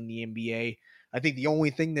sixth in the NBA. I think the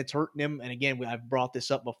only thing that's hurting him, and again, I've brought this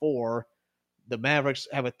up before, the Mavericks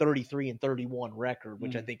have a 33-31 record,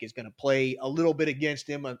 which I think is going to play a little bit against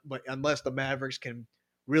him, but unless the Mavericks can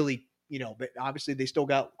really, obviously they still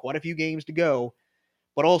got quite a few games to go,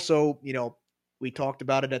 but also, we talked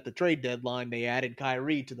about it at the trade deadline. They added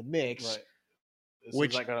Kyrie to the mix. Right.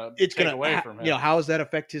 Which it's going to away from him. How does that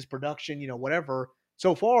affect his production? Whatever.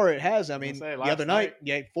 So far, it has. I mean, the other night,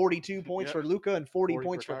 42 points for Luka and 40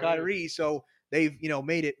 points for Kyrie. So they've,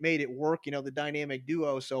 made it work. The dynamic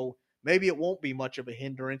duo. So maybe it won't be much of a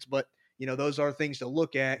hindrance, but those are things to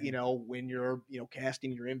look at. When you're,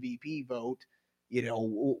 casting your MVP vote.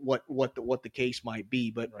 What the case might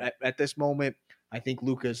be. But at this moment, I think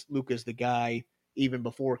Luka's the guy. Even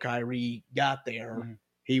before Kyrie got there,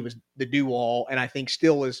 he was the do-all, and I think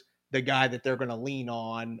still is the guy that they're going to lean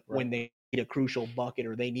on when they need a crucial bucket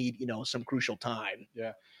or they need, some crucial time.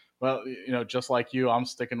 Yeah. Well, just like you, I'm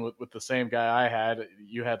sticking with the same guy I had.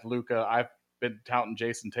 You had Luka. I've been touting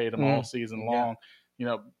Jason Tatum all season long.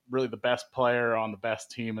 Really the best player on the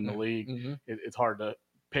best team in the league. It's hard to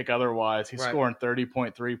pick otherwise. He's scoring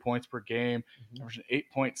 30.3 points per game, averaging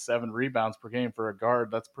 8.7 rebounds per game for a guard.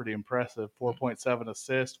 That's pretty impressive. 4.7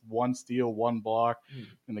 assists, 1 steal, 1 block.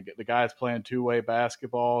 And the guy's playing two-way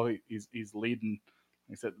basketball. He's leading.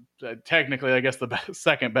 Like I said, technically, I guess the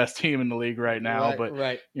second best team in the league right now. But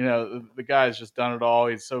the guy's just done it all.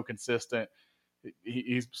 He's so consistent.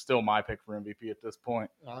 He's still my pick for MVP at this point.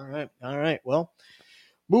 All right. Well,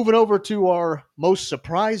 moving over to our most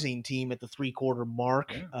surprising team at the 3-quarter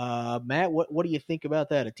mark, Matt, what do you think about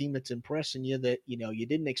that? A team that's impressing you that you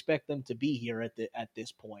didn't expect them to be here at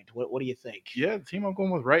this point. What do you think? Yeah, the team I'm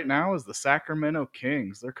going with right now is the Sacramento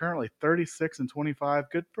Kings. They're currently 36-25,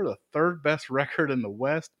 good for the 3rd best record in the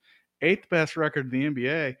West, 8th best record in the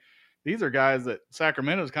NBA. These are guys that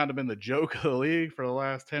Sacramento's kind of been the joke of the league for the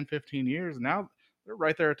last 10, 15 years. Now they're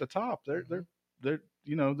right there at the top. They're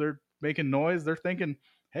making noise. They're thinking,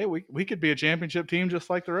 hey, we could be a championship team just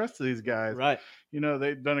like the rest of these guys. Right.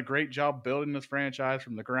 They've done a great job building this franchise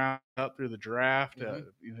from the ground up through the draft.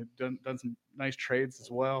 Done some nice trades as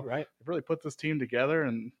well. Right. They've really put this team together,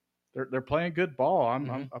 and they're playing good ball.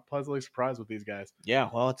 I'm pleasantly surprised with these guys. Yeah,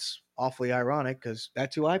 well, it's awfully ironic because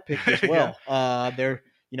that's who I picked as well. They're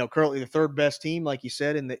currently the 3rd best team, like you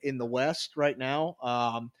said, in the West right now.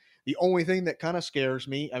 The only thing that kind of scares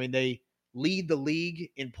me, I mean, they lead the league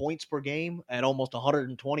in points per game at almost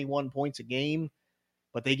 121 points a game,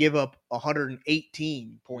 but they give up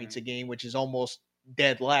 118 points a game, which is almost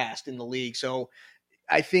dead last in the league. So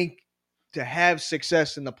I think to have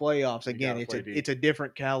success in the playoffs, again, it's a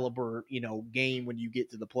different caliber, game when you get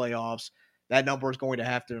to the playoffs. That number is going to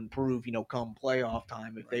have to improve, come playoff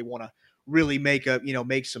time if they want to really make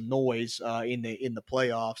some noise in the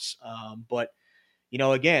playoffs. But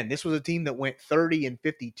again, this was a team that went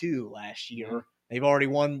 30-52 last year. They've already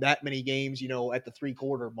won that many games, at the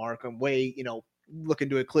 3-quarter mark, and way, looking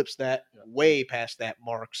to eclipse that way past that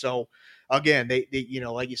mark. So again, they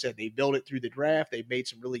like you said, they built it through the draft. They've made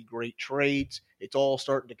some really great trades. It's all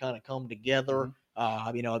starting to kind of come together.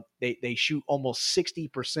 They shoot almost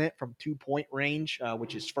 60% from 2-point range,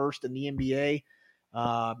 which is first in the NBA.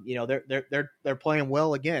 They're playing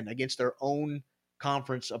well again against their own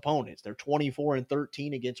conference opponents. They're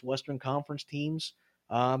 24-13 against Western Conference teams.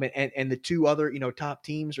 And the two other, top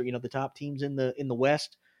teams, or the top teams in the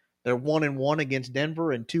West, they're 1-1 against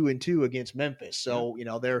Denver and 2-2 against Memphis. So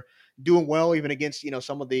they're doing well even against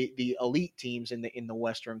some of the elite teams in the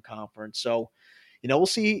Western Conference. So we'll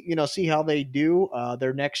see how they do.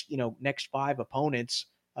 Their next 5 opponents,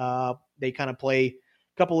 they kind of play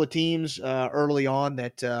a couple of teams early on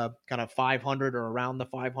that kind of 500 or around the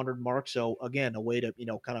 500 mark. So again, a way to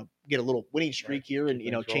kind of get a little winning streak here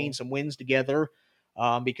and chain some wins together.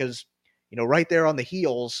 Because right there on the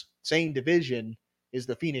heels, same division, is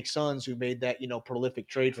the Phoenix Suns, who made that prolific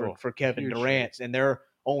trade for Kevin Durant, and they're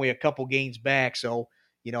only a couple games back. So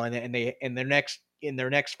and they in their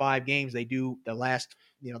next 5 games, they do the last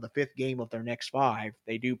the 5th game of their next 5,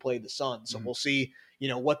 they do play the Suns. So we'll see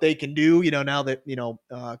what they can do now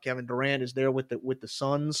that Kevin Durant is there with the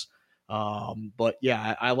Suns. But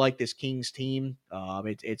yeah, I like this Kings team.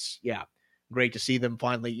 It's great to see them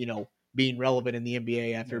finally being relevant in the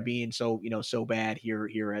NBA after being so bad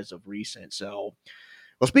here as of recent. So,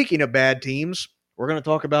 well, speaking of bad teams, we're going to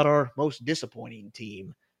talk about our most disappointing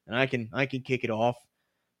team, and I can kick it off.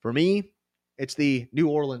 For me, it's the New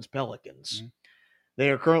Orleans Pelicans. They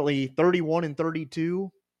are currently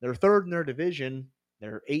 31-32. They're 3rd in their division.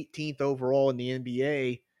 They're 18th overall in the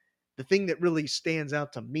NBA. The thing that really stands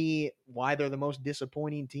out to me, why they're the most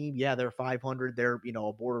disappointing team, they're 500. They're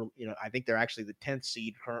a border. I think they're actually the 10th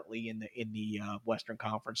seed currently in the Western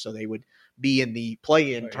Conference, so they would be in the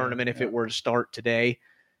play-in tournament if it were to start today.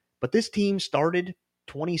 But this team started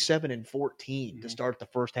 27-14 to start the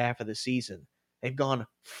first half of the season. They've gone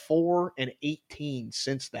 4-18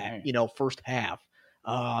 since that first half.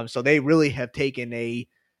 So they really have taken a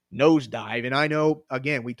nosedive. And I know,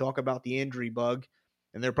 again, we talk about the injury bug,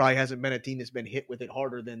 and there probably hasn't been a team that's been hit with it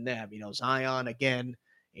harder than them. Zion, again,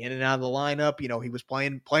 in and out of the lineup. He was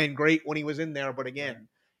playing great when he was in there, but again,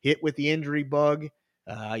 hit with the injury bug.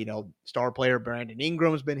 Star player Brandon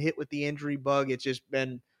Ingram's been hit with the injury bug. It's just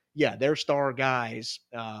been, their star guys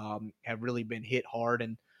have really been hit hard.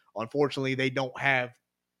 And unfortunately, they don't have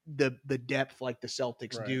the depth like the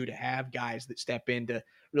Celtics do to have guys that step in to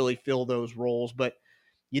really fill those roles. But,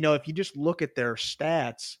 if you just look at their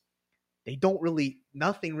stats,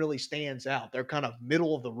 nothing really stands out. They're kind of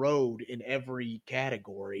middle of the road in every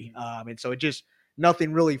category. And so it just,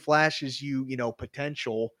 nothing really flashes you,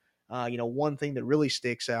 potential. One thing that really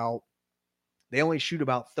sticks out, they only shoot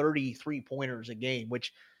about 33 pointers a game,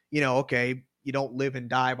 which, okay, you don't live and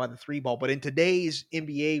die by the 3 ball, but in today's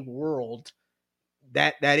NBA world,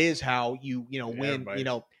 that is how you win.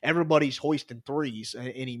 Everybody's hoisting threes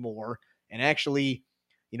anymore. And actually,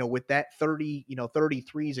 with that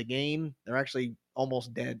 33s a game, they're actually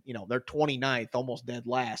almost dead. They're 29th, almost dead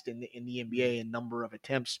last in the NBA in number of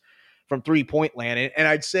attempts from 3-point land. And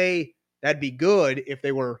I'd say that'd be good if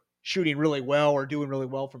they were shooting really well or doing really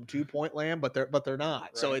well from 2-point land, but they're not.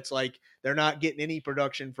 Right. So it's like they're not getting any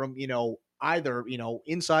production from either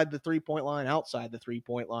inside the 3-point line, outside the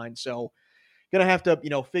 3-point line. So gonna have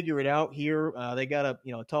to figure it out here. They got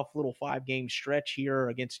a tough little 5-game stretch here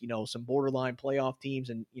against some borderline playoff teams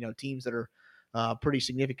and teams that are pretty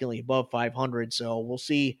significantly above 500. So we'll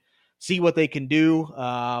see what they can do.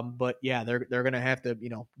 But yeah, they're gonna have to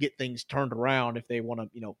get things turned around if they want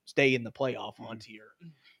to stay in the playoff hunt here.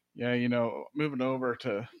 Yeah, moving over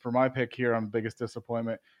for my pick here on the biggest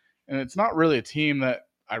disappointment, and it's not really a team that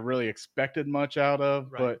I really expected much out of,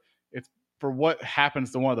 but it's for what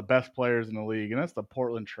happens to one of the best players in the league, and that's the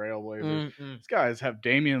Portland Trailblazers. These guys have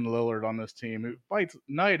Damian Lillard on this team who fights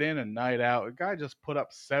night in and night out. The guy just put up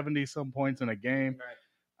 70-some points in a game. Right.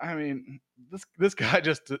 I mean, this guy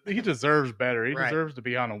he deserves better. He deserves to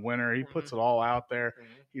be on a winner. He puts it all out there.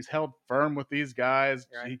 He's held firm with these guys.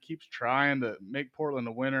 He keeps trying to make Portland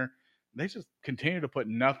a winner. They just continue to put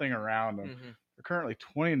nothing around them. They're currently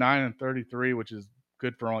 29-33, which is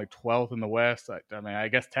good for only 12th in the West. I mean, I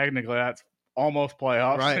guess technically that's almost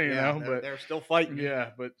playoffs, right? But they're still fighting. Yeah,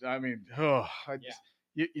 but I mean,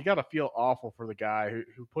 you got to feel awful for the guy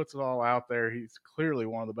who puts it all out there. He's clearly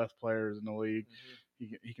one of the best players in the league.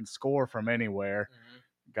 He can score from anywhere.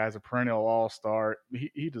 The guy's a perennial all-star.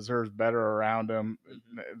 He deserves better around him.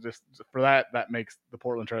 Just for that makes the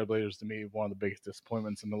Portland Trailblazers to me one of the biggest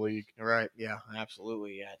disappointments in the league. Right? Yeah,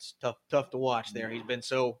 absolutely. Yeah, it's tough to watch there. He's been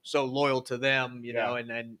so loyal to them, know,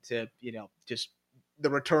 and to just the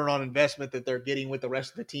return on investment that they're getting with the rest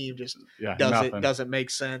of the team just doesn't make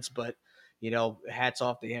sense. But hats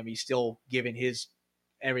off to him. He's still giving his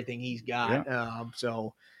everything he's got.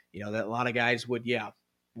 So that a lot of guys would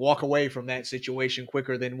walk away from that situation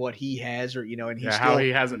quicker than what he has, or and he's how he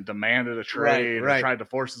hasn't demanded a trade or tried to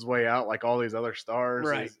force his way out like all these other stars.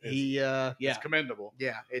 Right. It's commendable.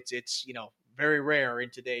 Yeah, it's very rare in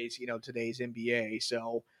today's NBA.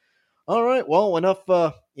 So, all right, well, enough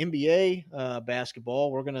NBA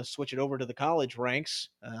basketball. We're gonna switch it over to the college ranks.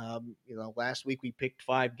 Last week we picked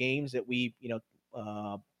 5 games that we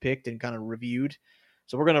picked and kind of reviewed.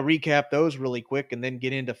 So we're going to recap those really quick and then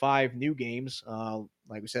get into 5 new games.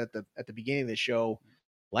 Like we said at the beginning of the show,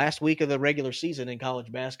 last week of the regular season in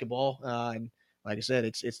college basketball, and like I said,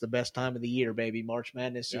 it's the best time of the year, baby. March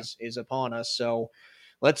Madness is upon us. So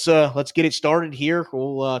let's get it started here.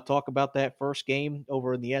 We'll talk about that first game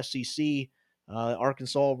over in the SEC.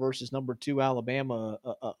 Arkansas versus number 2 Alabama,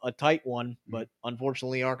 a tight one, but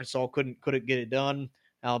unfortunately Arkansas couldn't get it done.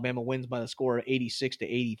 Alabama wins by the score of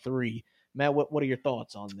 86-83. Matt, what are your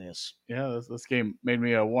thoughts on this? Yeah, this game made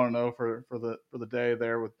me 1-0 for the day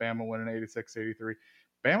there with Bama winning 86-83.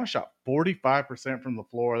 Bama shot 45% from the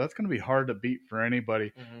floor. That's going to be hard to beat for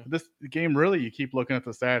anybody. Mm-hmm. This game, really, you keep looking at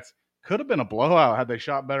the stats, could have been a blowout had they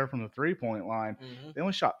shot better from the three-point line. Mm-hmm. They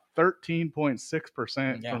only shot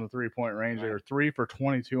 13.6% from the three-point range. Right. They were 3 for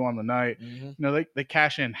 22 on the night. Mm-hmm. They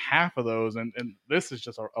cash in half of those, and this is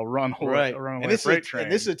just a runaway, right. a runaway and freight train.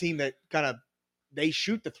 And this is a team that kind of they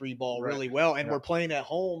shoot the 3 ball really well, and we're playing at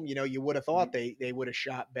home. You would have thought they would have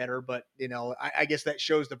shot better, but I guess that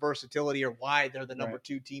shows the versatility or why they're the number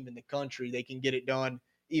 2 team in the country. They can get it done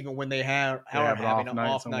even when they have having an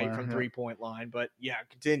off night from 3-point line. But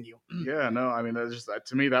continue. Yeah, no, I mean, that's just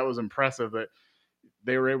to me that was impressive that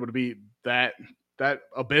they were able to be that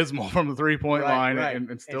abysmal from the 3-point line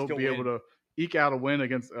and still be able to eke out a win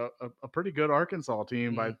against a pretty good Arkansas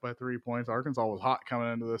team by 3 points. Arkansas was hot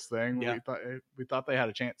coming into this thing. Yeah. We thought they had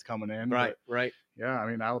a chance coming in. Right. Yeah, I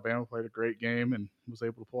mean, Alabama played a great game and was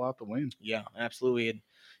able to pull out the win. Yeah, absolutely. And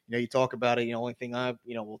you talk about it. The only thing I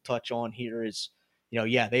will touch on here is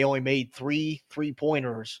they only made 3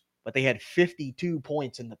 3-pointers, but they had 52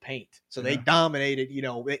 points in the paint. So they dominated.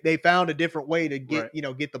 They found a different way to get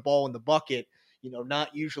get the ball in the bucket.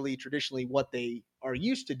 Not usually traditionally what they are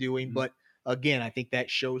used to doing, but again, I think that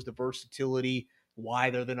shows the versatility, why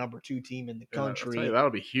they're the number 2 team in the country. That'll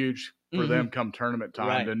be huge for them come tournament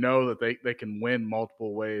time to know that they can win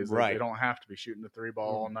multiple ways. They don't have to be shooting the 3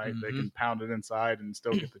 ball all night. They can pound it inside and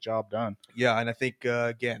still get the job done. Yeah, and I think,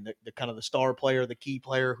 again, the kind of the star player, the key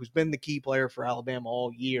player, who's been the key player for Alabama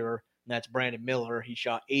all year, and that's Brandon Miller. He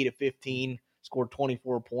shot 8 of 15, scored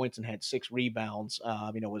 24 points, and had 6 rebounds.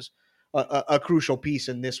 Was a crucial piece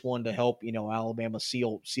in this one to help Alabama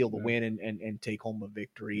seal the win and take home a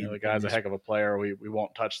victory. The guy's a heck of a player. We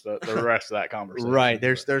won't touch the rest of that conversation. Right.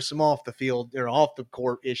 There's some off the field or off the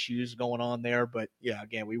court issues going on there, but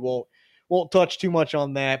again, we won't touch too much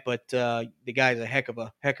on that. But the guy's a heck of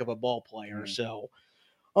a ball player. So,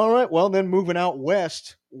 all right. Well, then moving out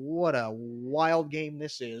west, what a wild game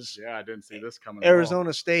this is. Yeah, I didn't see this coming.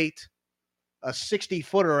 Arizona State, a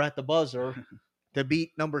 60-footer at the buzzer. To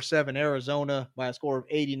beat number 7 Arizona by a score of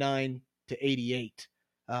 89-88.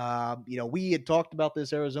 We had talked about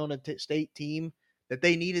this Arizona State team that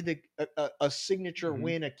they needed a signature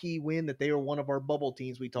win, a key win, that they were one of our bubble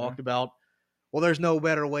teams we talked about. Well, there's no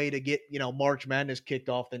better way to get March Madness kicked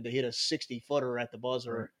off than to hit a 60-footer at the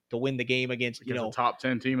buzzer to win the game against a top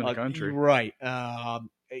 10 team in the country. Right. Wow.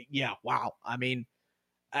 I mean,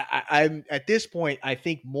 I'm at this point, I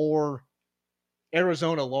think more.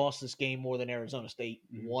 Arizona lost this game more than Arizona State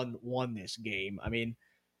won this game. I mean,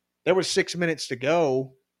 there was 6 minutes to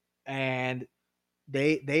go, and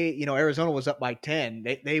they Arizona was up by 10.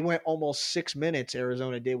 They went almost 6 minutes.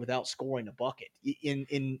 Arizona did without scoring a bucket.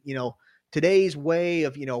 In today's way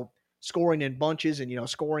of scoring in bunches and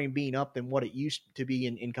scoring being up than what it used to be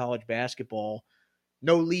in college basketball.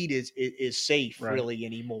 No lead is safe really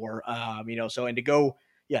anymore. So and to go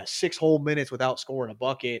 6 whole minutes without scoring a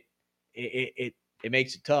bucket, it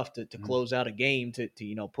makes it tough to close out a game to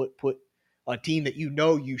put a team that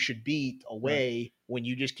you should beat away when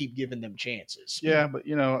you just keep giving them chances. Yeah, but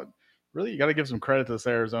really you got to give some credit to this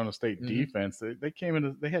Arizona State defense. They came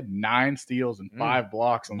in, they had 9 steals and 5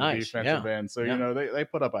 blocks on the defensive end. So they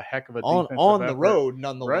put up a heck of a defensive on effort. the road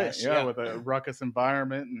nonetheless. Right, with a ruckus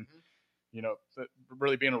environment and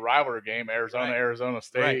really being a rivalry game, Arizona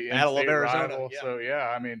State, Battle of Arizona. Rival. So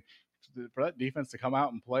I mean, for that defense to come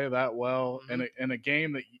out and play that well in a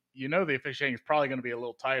game that the officiating is probably going to be a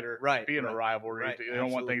little tighter, being a rivalry. They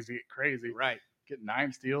don't want things to get crazy. Get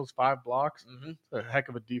 9 steals, 5 blocks. It's a heck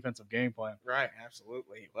of a defensive game plan. Right,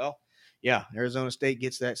 absolutely. Well, Arizona State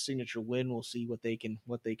gets that signature win. We'll see what they can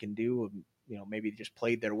do. Maybe just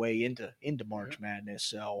played their way into March Madness.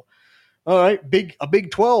 So, All right, a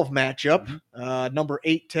Big 12 matchup. Mhm. Number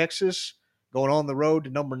 8 Texas going on the road to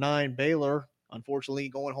number 9 Baylor. Unfortunately,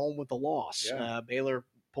 going home with a loss. Yeah. Baylor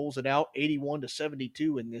pulls it out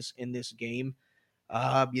 81-72 in this game.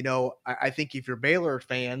 I think if you're Baylor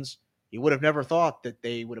fans, you would have never thought that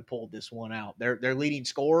they would have pulled this one out. Their leading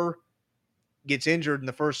scorer gets injured in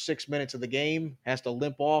the first 6 minutes of the game, has to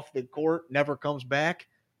limp off the court, never comes back.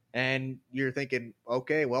 And you're thinking,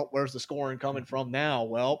 okay, well, where's the scoring coming from now?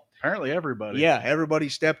 Well, Apparently everybody. yeah, everybody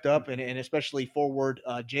stepped up, and especially forward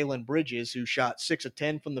Jalen Bridges, who shot 6 of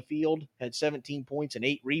 10 from the field, had 17 points and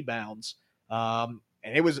 8 rebounds. And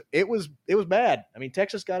it was bad. I mean,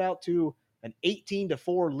 Texas got out to an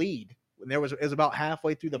 18-4 lead when it was about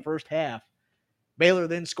halfway through the first half. Baylor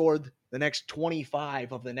then scored the next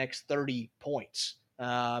 25 of the next 30 points,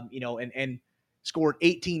 and scored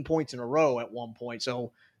 18 points in a row at one point.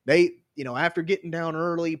 So they, after getting down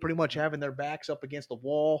early, pretty much having their backs up against the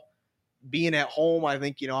wall, being at home, I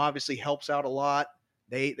think, obviously helps out a lot.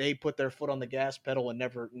 They put their foot on the gas pedal and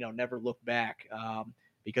never looked back,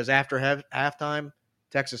 because after halftime,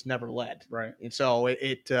 Texas never led. Right. And so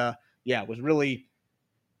it was really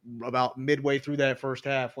about midway through that first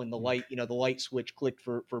half when the light switch clicked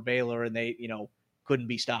for Baylor, and they, couldn't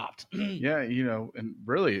be stopped. Yeah, and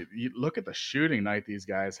really, you look at the shooting night these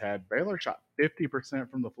guys had. Baylor shot 50%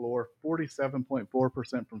 from the floor,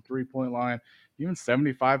 47.4% from three-point line, even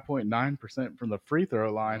 75.9% from the free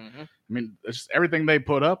throw line. Mm-hmm. I mean, it's just everything they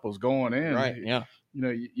put up was going in. Right, yeah.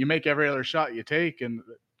 You make every other shot you take, and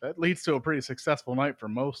that leads to a pretty successful night for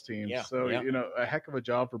most teams. Yeah, So, yeah. A heck of a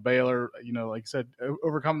job for Baylor. Like you said,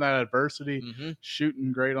 overcome that adversity, Mm-hmm.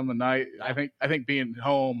 shooting great on the night. Yeah. I think being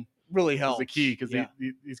home Really is helps. the key, because Yeah.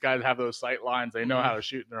 these guys have those sight lines. They know how to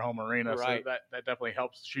shoot in their home arena. Right. So that definitely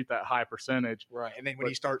helps shoot that high percentage. Right. And then when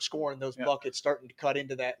you start scoring those Yeah. buckets, starting to cut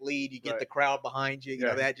into that lead, you get Right. the crowd behind you.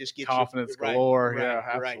 Yeah. That just gets Confidence you, galore. Right,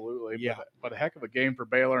 Yeah, right. absolutely. Yeah. But a heck of a game for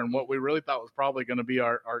Baylor, and what we really thought was probably going to be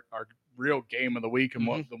our real game of the week, and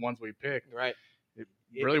what the ones we picked. Right. It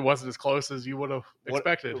really wasn't as close as you would have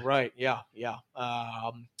expected. Right. Yeah. Yeah.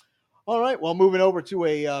 All right. Well, moving over to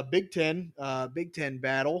a Big Ten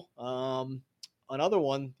battle. Another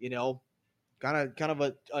one, kind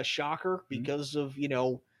of a shocker because of,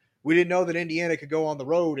 we didn't know that Indiana could go on the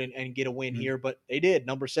road and get a win here, but they did.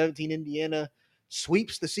 Number 17 Indiana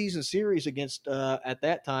sweeps the season series against at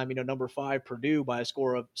that time, number 5 Purdue by a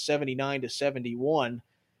score of 79-71.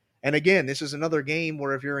 And again, this is another game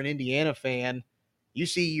where if you're an Indiana fan, you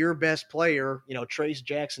see your best player, Trace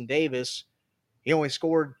Jackson Davis. He only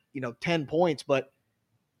scored, 10 points, but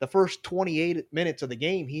the first 28 minutes of the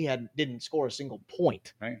game, he didn't score a single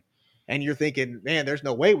point. Right. And you're thinking, man, there's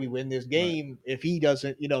no way we win this game if he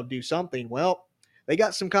doesn't, do something. Well, they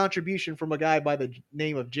got some contribution from a guy by the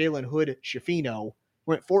name of Jalen Hood Schifino.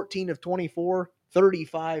 Went 14 of 24,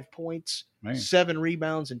 35 points, 7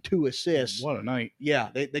 rebounds, and 2 assists. What a night. Yeah,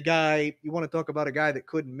 the guy, you want to talk about a guy that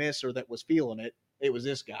couldn't miss or that was feeling it, it was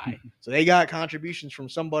this guy. So they got contributions from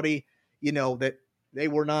somebody, that they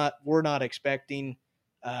were not expecting.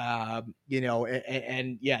 And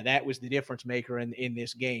that was the difference maker in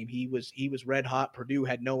this game. He was red hot. Purdue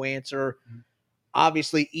had no answer. Mm-hmm.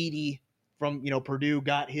 Obviously, Edey from Purdue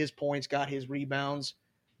got his points, got his rebounds,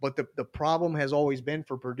 but the problem has always been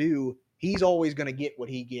for Purdue. He's always going to get what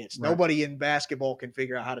he gets. Right. Nobody in basketball can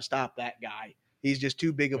figure out how to stop that guy. He's just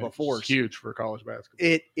too big of a force. It's huge for college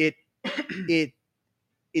basketball.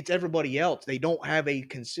 It's everybody else. They don't have a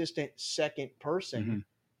consistent second person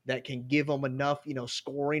that can give them enough,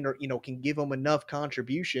 scoring or, can give them enough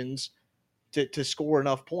contributions to score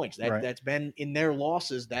enough points. That's been in their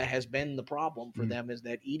losses. That has been the problem for them, is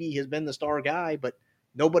that Edey has been the star guy, but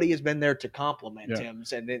nobody has been there to complement him.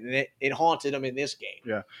 And it haunted him in this game.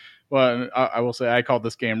 Yeah. Well, I will say I called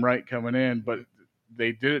this game right coming in, but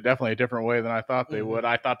they did it definitely a different way than I thought they would.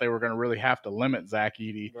 I thought they were going to really have to limit Zach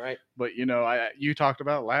Edey. Right. But, you talked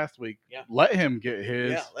about it last week. Yeah. Let him get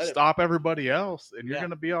his, stop everybody else, and you're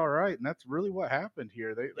going to be all right. And that's really what happened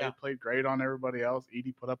here. They played great on everybody else.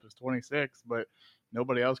 Edey put up his 26, but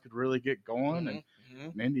nobody else could really get going. And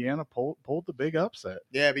Indiana pulled the big upset.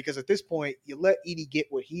 Yeah, because at this point, you let Edey get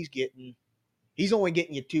what he's getting. He's only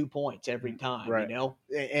getting you 2 points every time, right.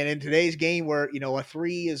 And in today's game where, a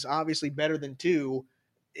 3 is obviously better than 2,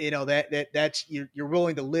 that's you're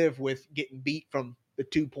willing to live with getting beat from the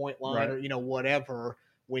 2-point line or, whatever,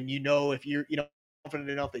 when if you're, confident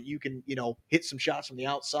enough that you can, hit some shots from the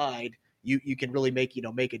outside, you can really make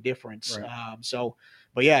a difference. Right.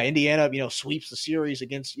 But yeah, Indiana, sweeps the series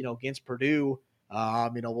against Purdue.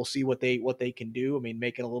 We'll see what they can do. I mean,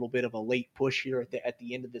 making a little bit of a late push here at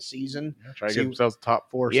the end of the season. Yeah, try to get themselves a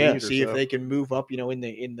top 4 seed. Yeah, or see so. if they can move up, in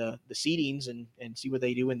the seedings and see what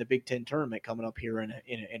they do in the Big Ten tournament coming up here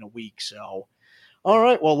in a week. So, all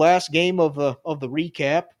right, well, last game of the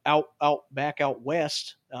recap back out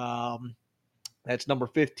west. That's number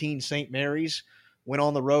 15 St. Mary's went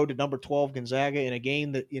on the road to number 12 Gonzaga in a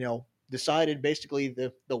game that decided basically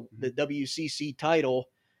the WCC title.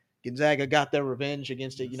 Gonzaga got their revenge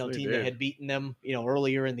against a team that had beaten them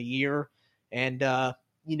earlier in the year, and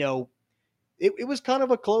it was kind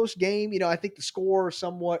of a close game. I think the score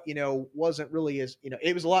somewhat wasn't really as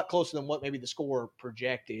it was a lot closer than what maybe the score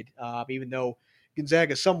projected. Even though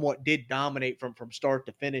Gonzaga somewhat did dominate from start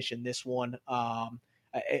to finish in this one.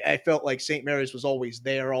 I felt like St. Mary's was always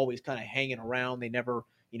there, always kind of hanging around. They never,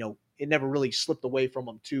 it never really slipped away from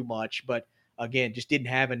them too much. But again, just didn't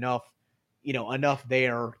have enough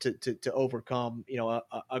there to overcome,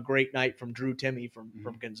 a great night from Drew Timme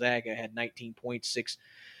from Gonzaga. Had 19 points,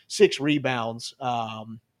 six rebounds.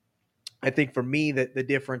 I think for me that the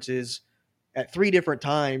difference is at 3 different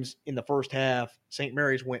times in the first half, St.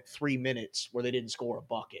 Mary's went 3 minutes where they didn't score a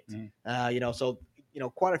bucket. So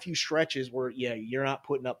quite a few stretches where you're not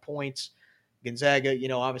putting up points. Gonzaga,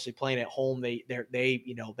 obviously playing at home, they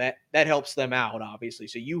that helps them out, obviously.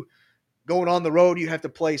 So you going on the road, you have to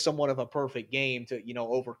play somewhat of a perfect game to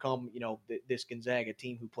overcome this Gonzaga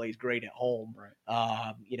team who plays great at home.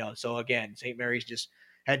 Right. So again, St. Mary's just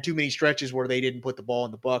had too many stretches where they didn't put the ball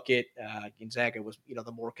in the bucket. Gonzaga was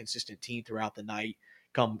the more consistent team throughout the night.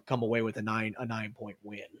 Come away with a 9-point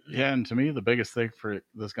win. Yeah, and to me, the biggest thing for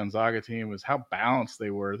this Gonzaga team was how balanced they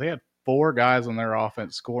were. They had 4 guys on their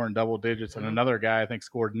offense scoring double digits, and another guy I think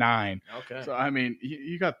scored 9. Okay. So I mean,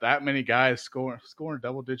 you got that many guys scoring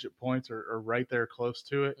double digit points or right there close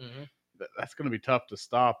to it. That's going to be tough to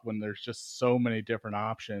stop when there's just so many different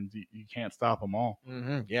options. You can't stop them all.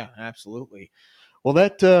 Yeah, absolutely. Well,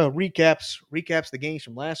 that recaps the games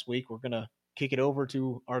from last week. We're going to kick it over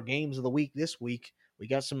to our games of the week this week. We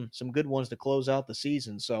got some good ones to close out the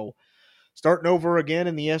season. So starting over again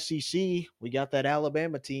in the SEC, we got that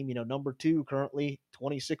Alabama team, number 2 currently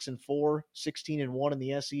 26-4, 16-1 in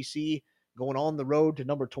the SEC, going on the road to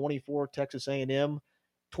number 24 Texas A&M,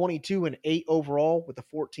 22-8 overall with a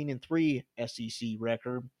 14-3 SEC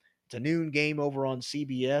record. It's a noon game over on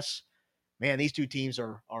CBS. Man, these two teams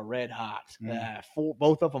are red hot.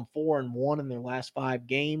 Both of them 4-1 in their last 5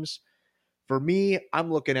 games. For me,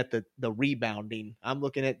 I'm looking at the rebounding. I'm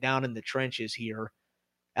looking at down in the trenches here.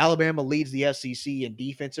 Alabama leads the SEC in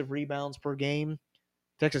defensive rebounds per game.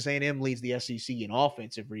 Texas A&M leads the SEC in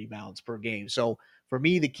offensive rebounds per game. So for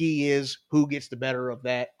me, the key is who gets the better of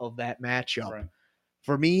that matchup. Right.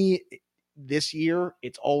 For me, this year,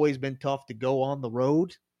 it's always been tough to go on the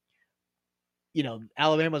road.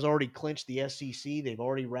 Alabama's already clinched the SEC. They've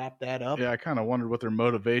already wrapped that up. Yeah, I kind of wondered what their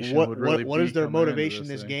motivation would really be. What is their motivation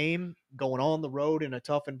this thing. game? Going on the road in a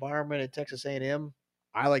tough environment at Texas A&M.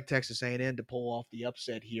 I like Texas A&M to pull off the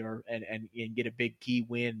upset here and get a big key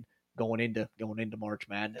win going into March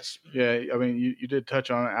Madness. Yeah, I mean, you did touch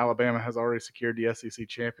on it. Alabama has already secured the SEC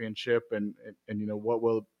championship, and what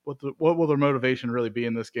will their motivation really be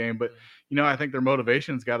in this game? But I think their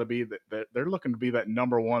motivation's got to be that they're looking to be that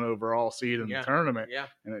number 1 overall seed in the tournament. Yeah,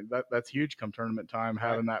 and that's huge come tournament time.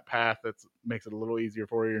 Having that path makes it a little easier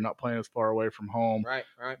for you. You're not playing as far away from home. Right.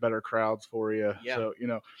 Better crowds for you. Yeah. So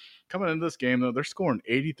coming into this game though, they're scoring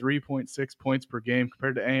 83.6 points per game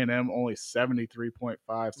compared to A&M only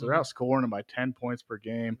 73.5. So they're outscoring them by 10 points per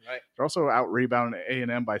game. Right. They're also out rebounding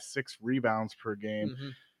A&M by 6 rebounds per game.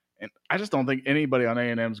 And I just don't think anybody on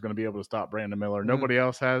A&M is going to be able to stop Brandon Miller. Nobody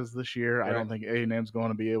else has this year. Right. I don't think A&M is going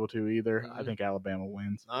to be able to either. I think Alabama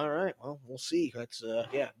wins. All right. Well, we'll see. That's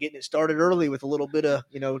getting it started early with a little bit of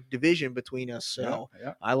division between us. So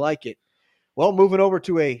yeah. I like it. Well, moving over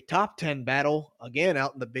to a top 10 battle again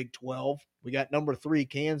out in the Big 12. We got number 3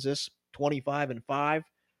 Kansas, 25-5,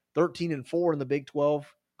 13-4 in the Big 12,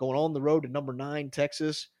 going on the road to number 9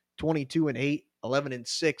 Texas, 22-8,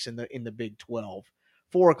 11-6 in the Big 12.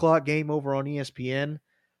 4:00 game over on ESPN.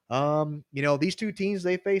 These two teams,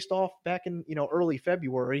 they faced off back in early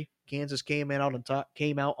February. Kansas came out on top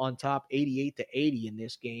 88-80 in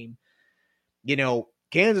this game.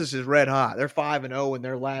 Kansas is red hot. They're 5-0 in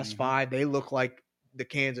their last 5. They look like the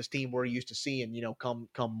Kansas team we're used to seeing, come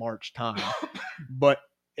March time. But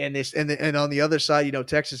and on the other side,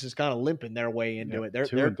 Texas is kind of limping their way into it. They're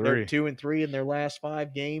 2-3 in their last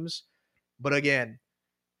 5 games. But again,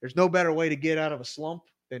 there's no better way to get out of a slump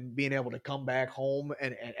than being able to come back home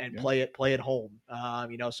and play at home.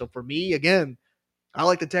 So for me, again, I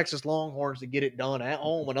like the Texas Longhorns to get it done at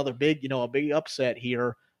home. Another big, a big upset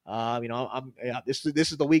here. This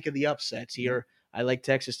is the week of the upsets here. I like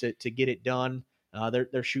Texas to get it done.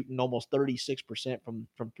 They're shooting almost 36% from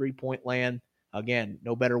 3-point land. Again,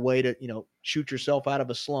 no better way to shoot yourself out of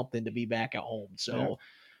a slump than to be back at home. So.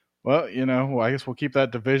 Well, I guess we'll keep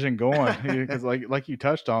that division going because, like you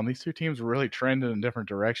touched on, these two teams are really trending in different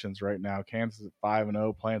directions right now. Kansas at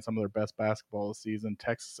 5-0, playing some of their best basketball this season.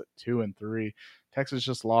 Texas at 2-3. Texas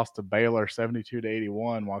just lost to Baylor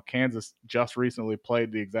 72-81, while Kansas just recently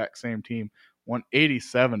played the exact same team, won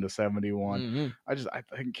 87-71. Mm-hmm. I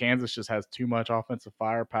think Kansas just has too much offensive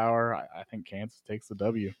firepower. I think Kansas takes the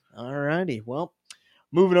W. All righty. Well,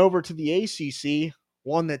 moving over to the ACC.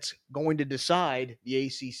 One that's going to decide the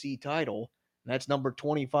ACC title. That's number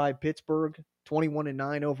 25 Pittsburgh,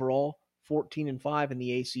 21-9 overall, 14-5 in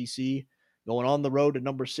the ACC. Going on the road to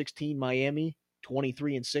number 16 Miami,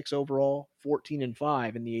 23-6 overall,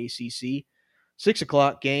 14-5 in the ACC.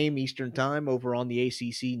 6:00 game Eastern time over on the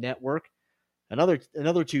ACC network.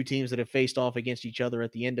 Another two teams that have faced off against each other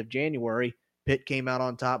at the end of January. Pitt came out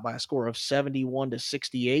on top by a score of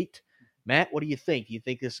 71-68. Matt, what do you think? Do you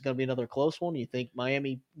think this is going to be another close one? Do you think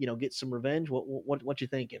Miami, gets some revenge? What you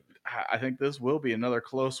thinking? I think this will be another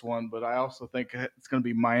close one, but I also think it's going to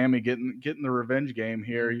be Miami getting the revenge game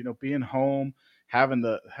here. Being home, having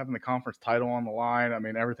the conference title on the line. I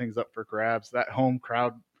mean, everything's up for grabs. That home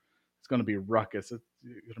crowd is going to be ruckus. It's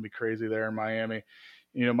going to be crazy there in Miami.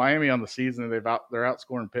 Miami on the season, they're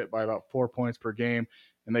outscoring Pitt by about 4 points per game.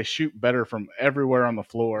 And they shoot better from everywhere on the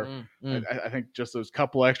floor. I think just those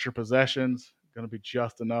couple extra possessions going to be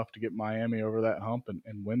just enough to get Miami over that hump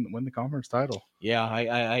and win the conference title. Yeah,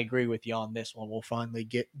 I agree with you on this one. We'll finally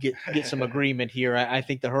get some agreement here. I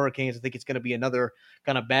think the Hurricanes, I think it's going to be another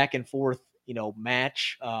kind of back and forth,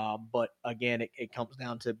 match. But again, it comes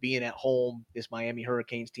down to being at home. This Miami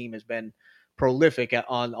Hurricanes team has been prolific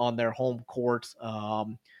on their home court.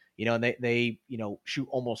 And they shoot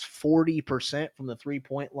almost 40% from the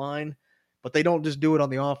 3-point line, but they don't just do it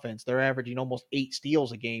on the offense. They're averaging almost 8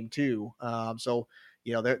 steals a game too. So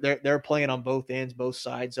they're playing on both ends, both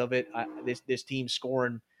sides of it. This team's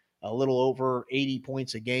scoring a little over 80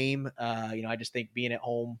 points a game. I just think being at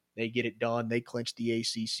home, they get it done. They clinch the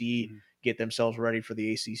ACC, get themselves ready for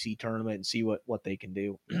the ACC tournament, and see what they can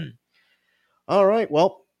do. All right,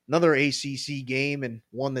 well, another ACC game and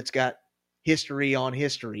one that's got history on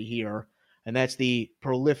history here, and that's the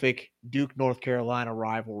prolific Duke-North Carolina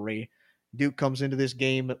rivalry. Duke comes into this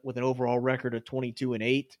game with an overall record of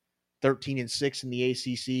 22-8, 13-6 in the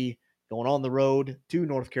ACC, going on the road to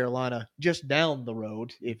North Carolina, just down the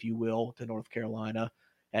road, if you will, to North Carolina,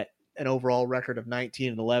 at an overall record of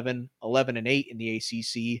 19-11, 11-8 in the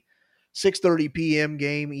ACC. 6:30 p.m.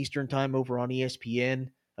 game Eastern time over on ESPN.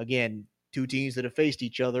 Again, two teams that have faced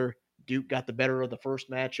each other. Duke got the better of the first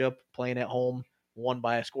matchup, playing at home, won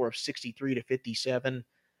by a score of 63-57.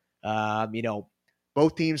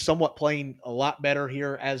 Both teams somewhat playing a lot better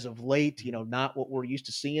here as of late. Not what we're used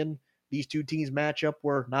to seeing these two teams match up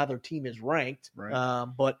where neither team is ranked. Right.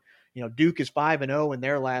 But Duke is 5-0 in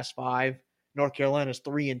their last 5. North Carolina's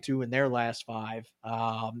 3-2 in their last 5.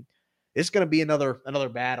 It's going to be another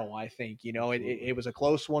battle, I think. It was a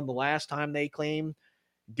close one the last time they claimed.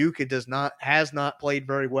 Duke has not played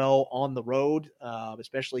very well on the road,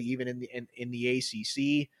 especially even in the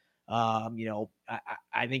ACC.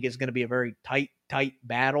 I think it's going to be a very tight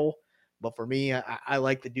battle. But for me, I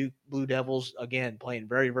like the Duke Blue Devils, again, playing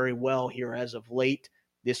very, very well here as of late.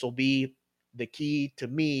 This will be the key to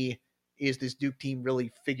me. Is this Duke team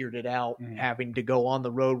really figured it out, having to go on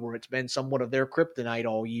the road where it's been somewhat of their kryptonite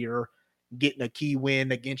all year, getting a key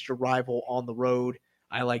win against your rival on the road.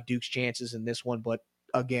 I like Duke's chances in this one, but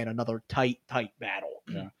again, another tight battle.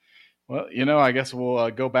 Yeah. Well, I guess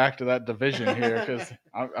we'll go back to that division here because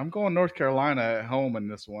I'm going North Carolina at home in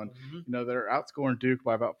this one. Mm-hmm. They're outscoring Duke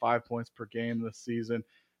by about 5 points per game this season.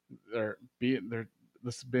 This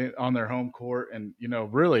has been on their home court, and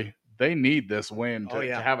really they need this win to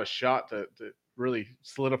have a shot to really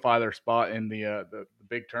solidify their spot in the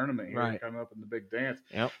big tournament here coming up in the big dance.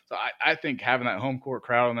 Yep. So I think having that home court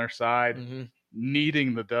crowd on their side. Mm-hmm.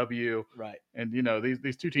 Needing the W, right? And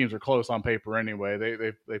these two teams are close on paper anyway.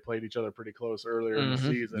 They played each other pretty close earlier in the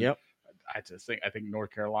season. Yep. I think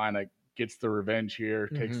North Carolina gets the revenge here,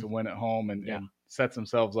 takes the win at home, and sets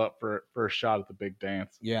themselves up for a shot at the big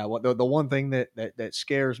dance. Yeah. Well, the one thing that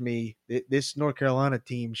scares me, this North Carolina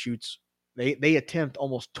team shoots. They attempt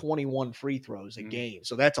almost 21 free throws a game,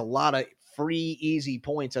 so that's a lot of free, easy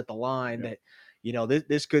points at the line. That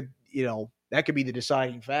this could that could be the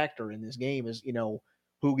deciding factor in this game. Is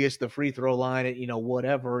who gets the free throw line at,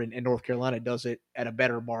 whatever. And North Carolina does it at a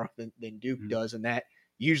better mark than Duke does. And that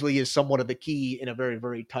usually is somewhat of the key in a very,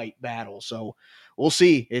 very tight battle. So we'll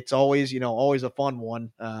see. It's always, always a fun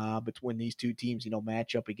one between these two teams,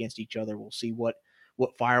 match up against each other. We'll see what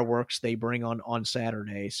fireworks they bring on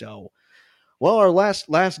Saturday. So, well, our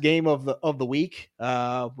last game of the week,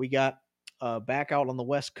 we got back out on the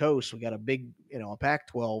West Coast. We got a big, a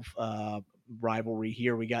Pac-12 rivalry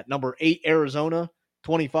here. We got number 8 Arizona,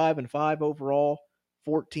 25-5 overall,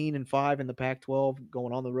 14-5 in the Pac-12,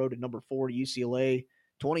 going on the road to number 4 UCLA,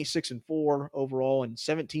 26-4 overall, and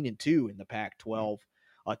 17-2 in the Pac-12.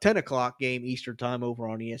 A 10 o'clock game Eastern time over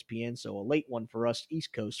on ESPN, so a late one for us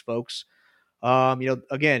East Coast folks.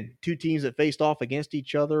 Again, two teams that faced off against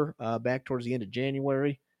each other back towards the end of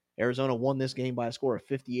January. Arizona won this game by a score of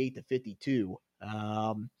 58-52.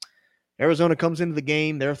 Arizona comes into the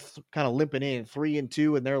game. They're kind of limping in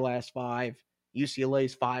 3-2 in their last 5.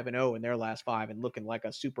 UCLA's 5-0 in their last 5 and looking like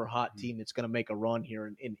a super hot team that's going to make a run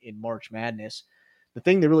here in March Madness. The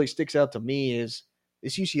thing that really sticks out to me is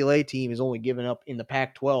this UCLA team is only giving up in the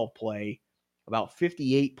Pac-12 play about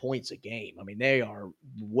 58 points a game. I mean, they are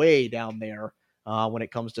way down there when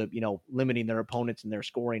it comes to, limiting their opponents and their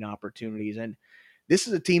scoring opportunities. And this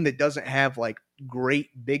is a team that doesn't have like great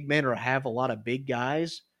big men or have a lot of big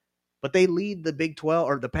guys, but they lead the Big 12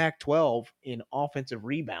 or the Pac-12 in offensive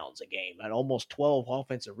rebounds a game at almost 12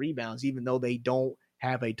 offensive rebounds, even though they don't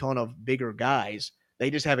have a ton of bigger guys. They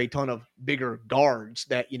just have a ton of bigger guards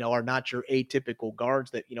that, are not your atypical guards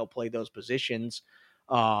that, play those positions.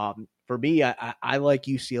 For me, I like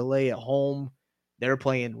UCLA at home. They're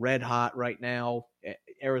playing red hot right now.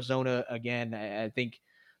 Arizona, again, I think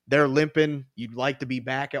they're limping. You'd like to be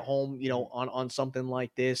back at home, on something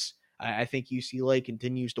like this. I think UCLA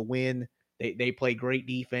continues to win. They play great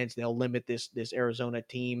defense. They'll limit this Arizona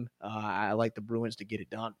team. I like the Bruins to get it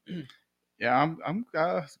done. Yeah,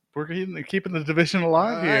 we're keeping the division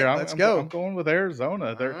alive here. Let's go. I'm going with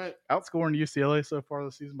Arizona. They're right. outscoring UCLA so far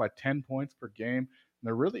this season by 10 points per game.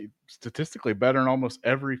 They're really statistically better in almost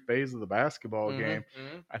every phase of the basketball game.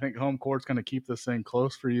 I think home court's going to keep this thing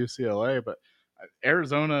close for UCLA, but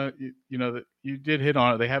Arizona, that you did hit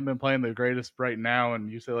on it. They haven't been playing the greatest right now, and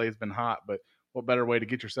UCLA has been hot. But what better way to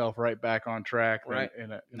get yourself right back on track than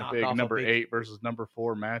in a big number 8 versus number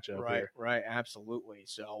 4 matchup? Right, absolutely.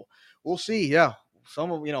 So we'll see. Yeah,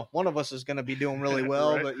 one of us is going to be doing really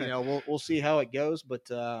well, Right. But we'll see how it goes. But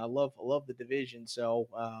I love the division. So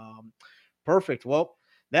perfect. Well,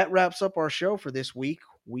 that wraps up our show for this week.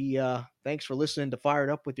 We thanks for listening to Fired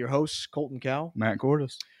Up with your hosts Colton Cow, Matt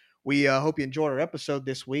Cordis. We hope you enjoyed our episode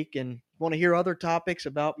this week, and want to hear other topics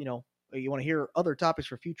about, you want to hear other topics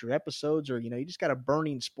for future episodes, or, you just got a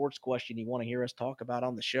burning sports question you want to hear us talk about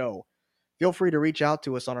on the show. Feel free to reach out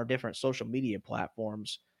to us on our different social media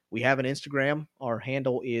platforms. We have an Instagram. Our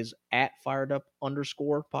handle is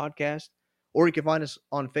 @firedup_podcast, or you can find us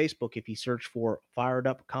on Facebook if you search for Fired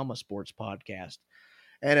Up, Sports Podcast.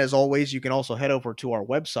 And as always, you can also head over to our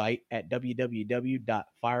website at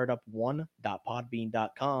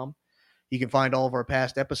www.firedup1.podbean.com. You can find all of our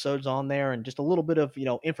past episodes on there and just a little bit of,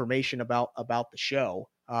 information about the show.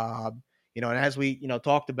 And as we,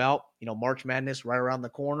 talked about, March Madness right around the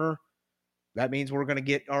corner. That means we're going to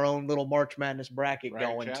get our own little March Madness bracket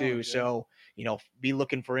going too. Yeah. So, be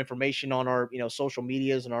looking for information on our, social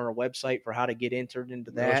medias and on our website for how to get entered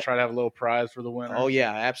into that. Let's try to have a little prize for the winner. Oh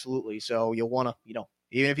yeah, absolutely. So you'll want to,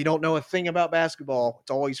 even if you don't know a thing about basketball,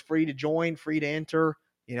 it's always free to join, free to enter.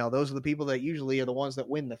 Those are the people that usually are the ones that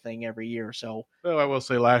win the thing every year. So, well, I will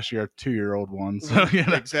say last year, 2-year-old won. So,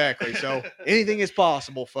 Exactly. So anything is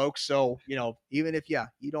possible, folks. So, even if, you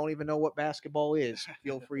don't even know what basketball is,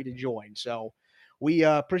 feel free to join. So we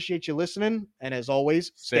appreciate you listening. And as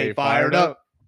always, stay fired up.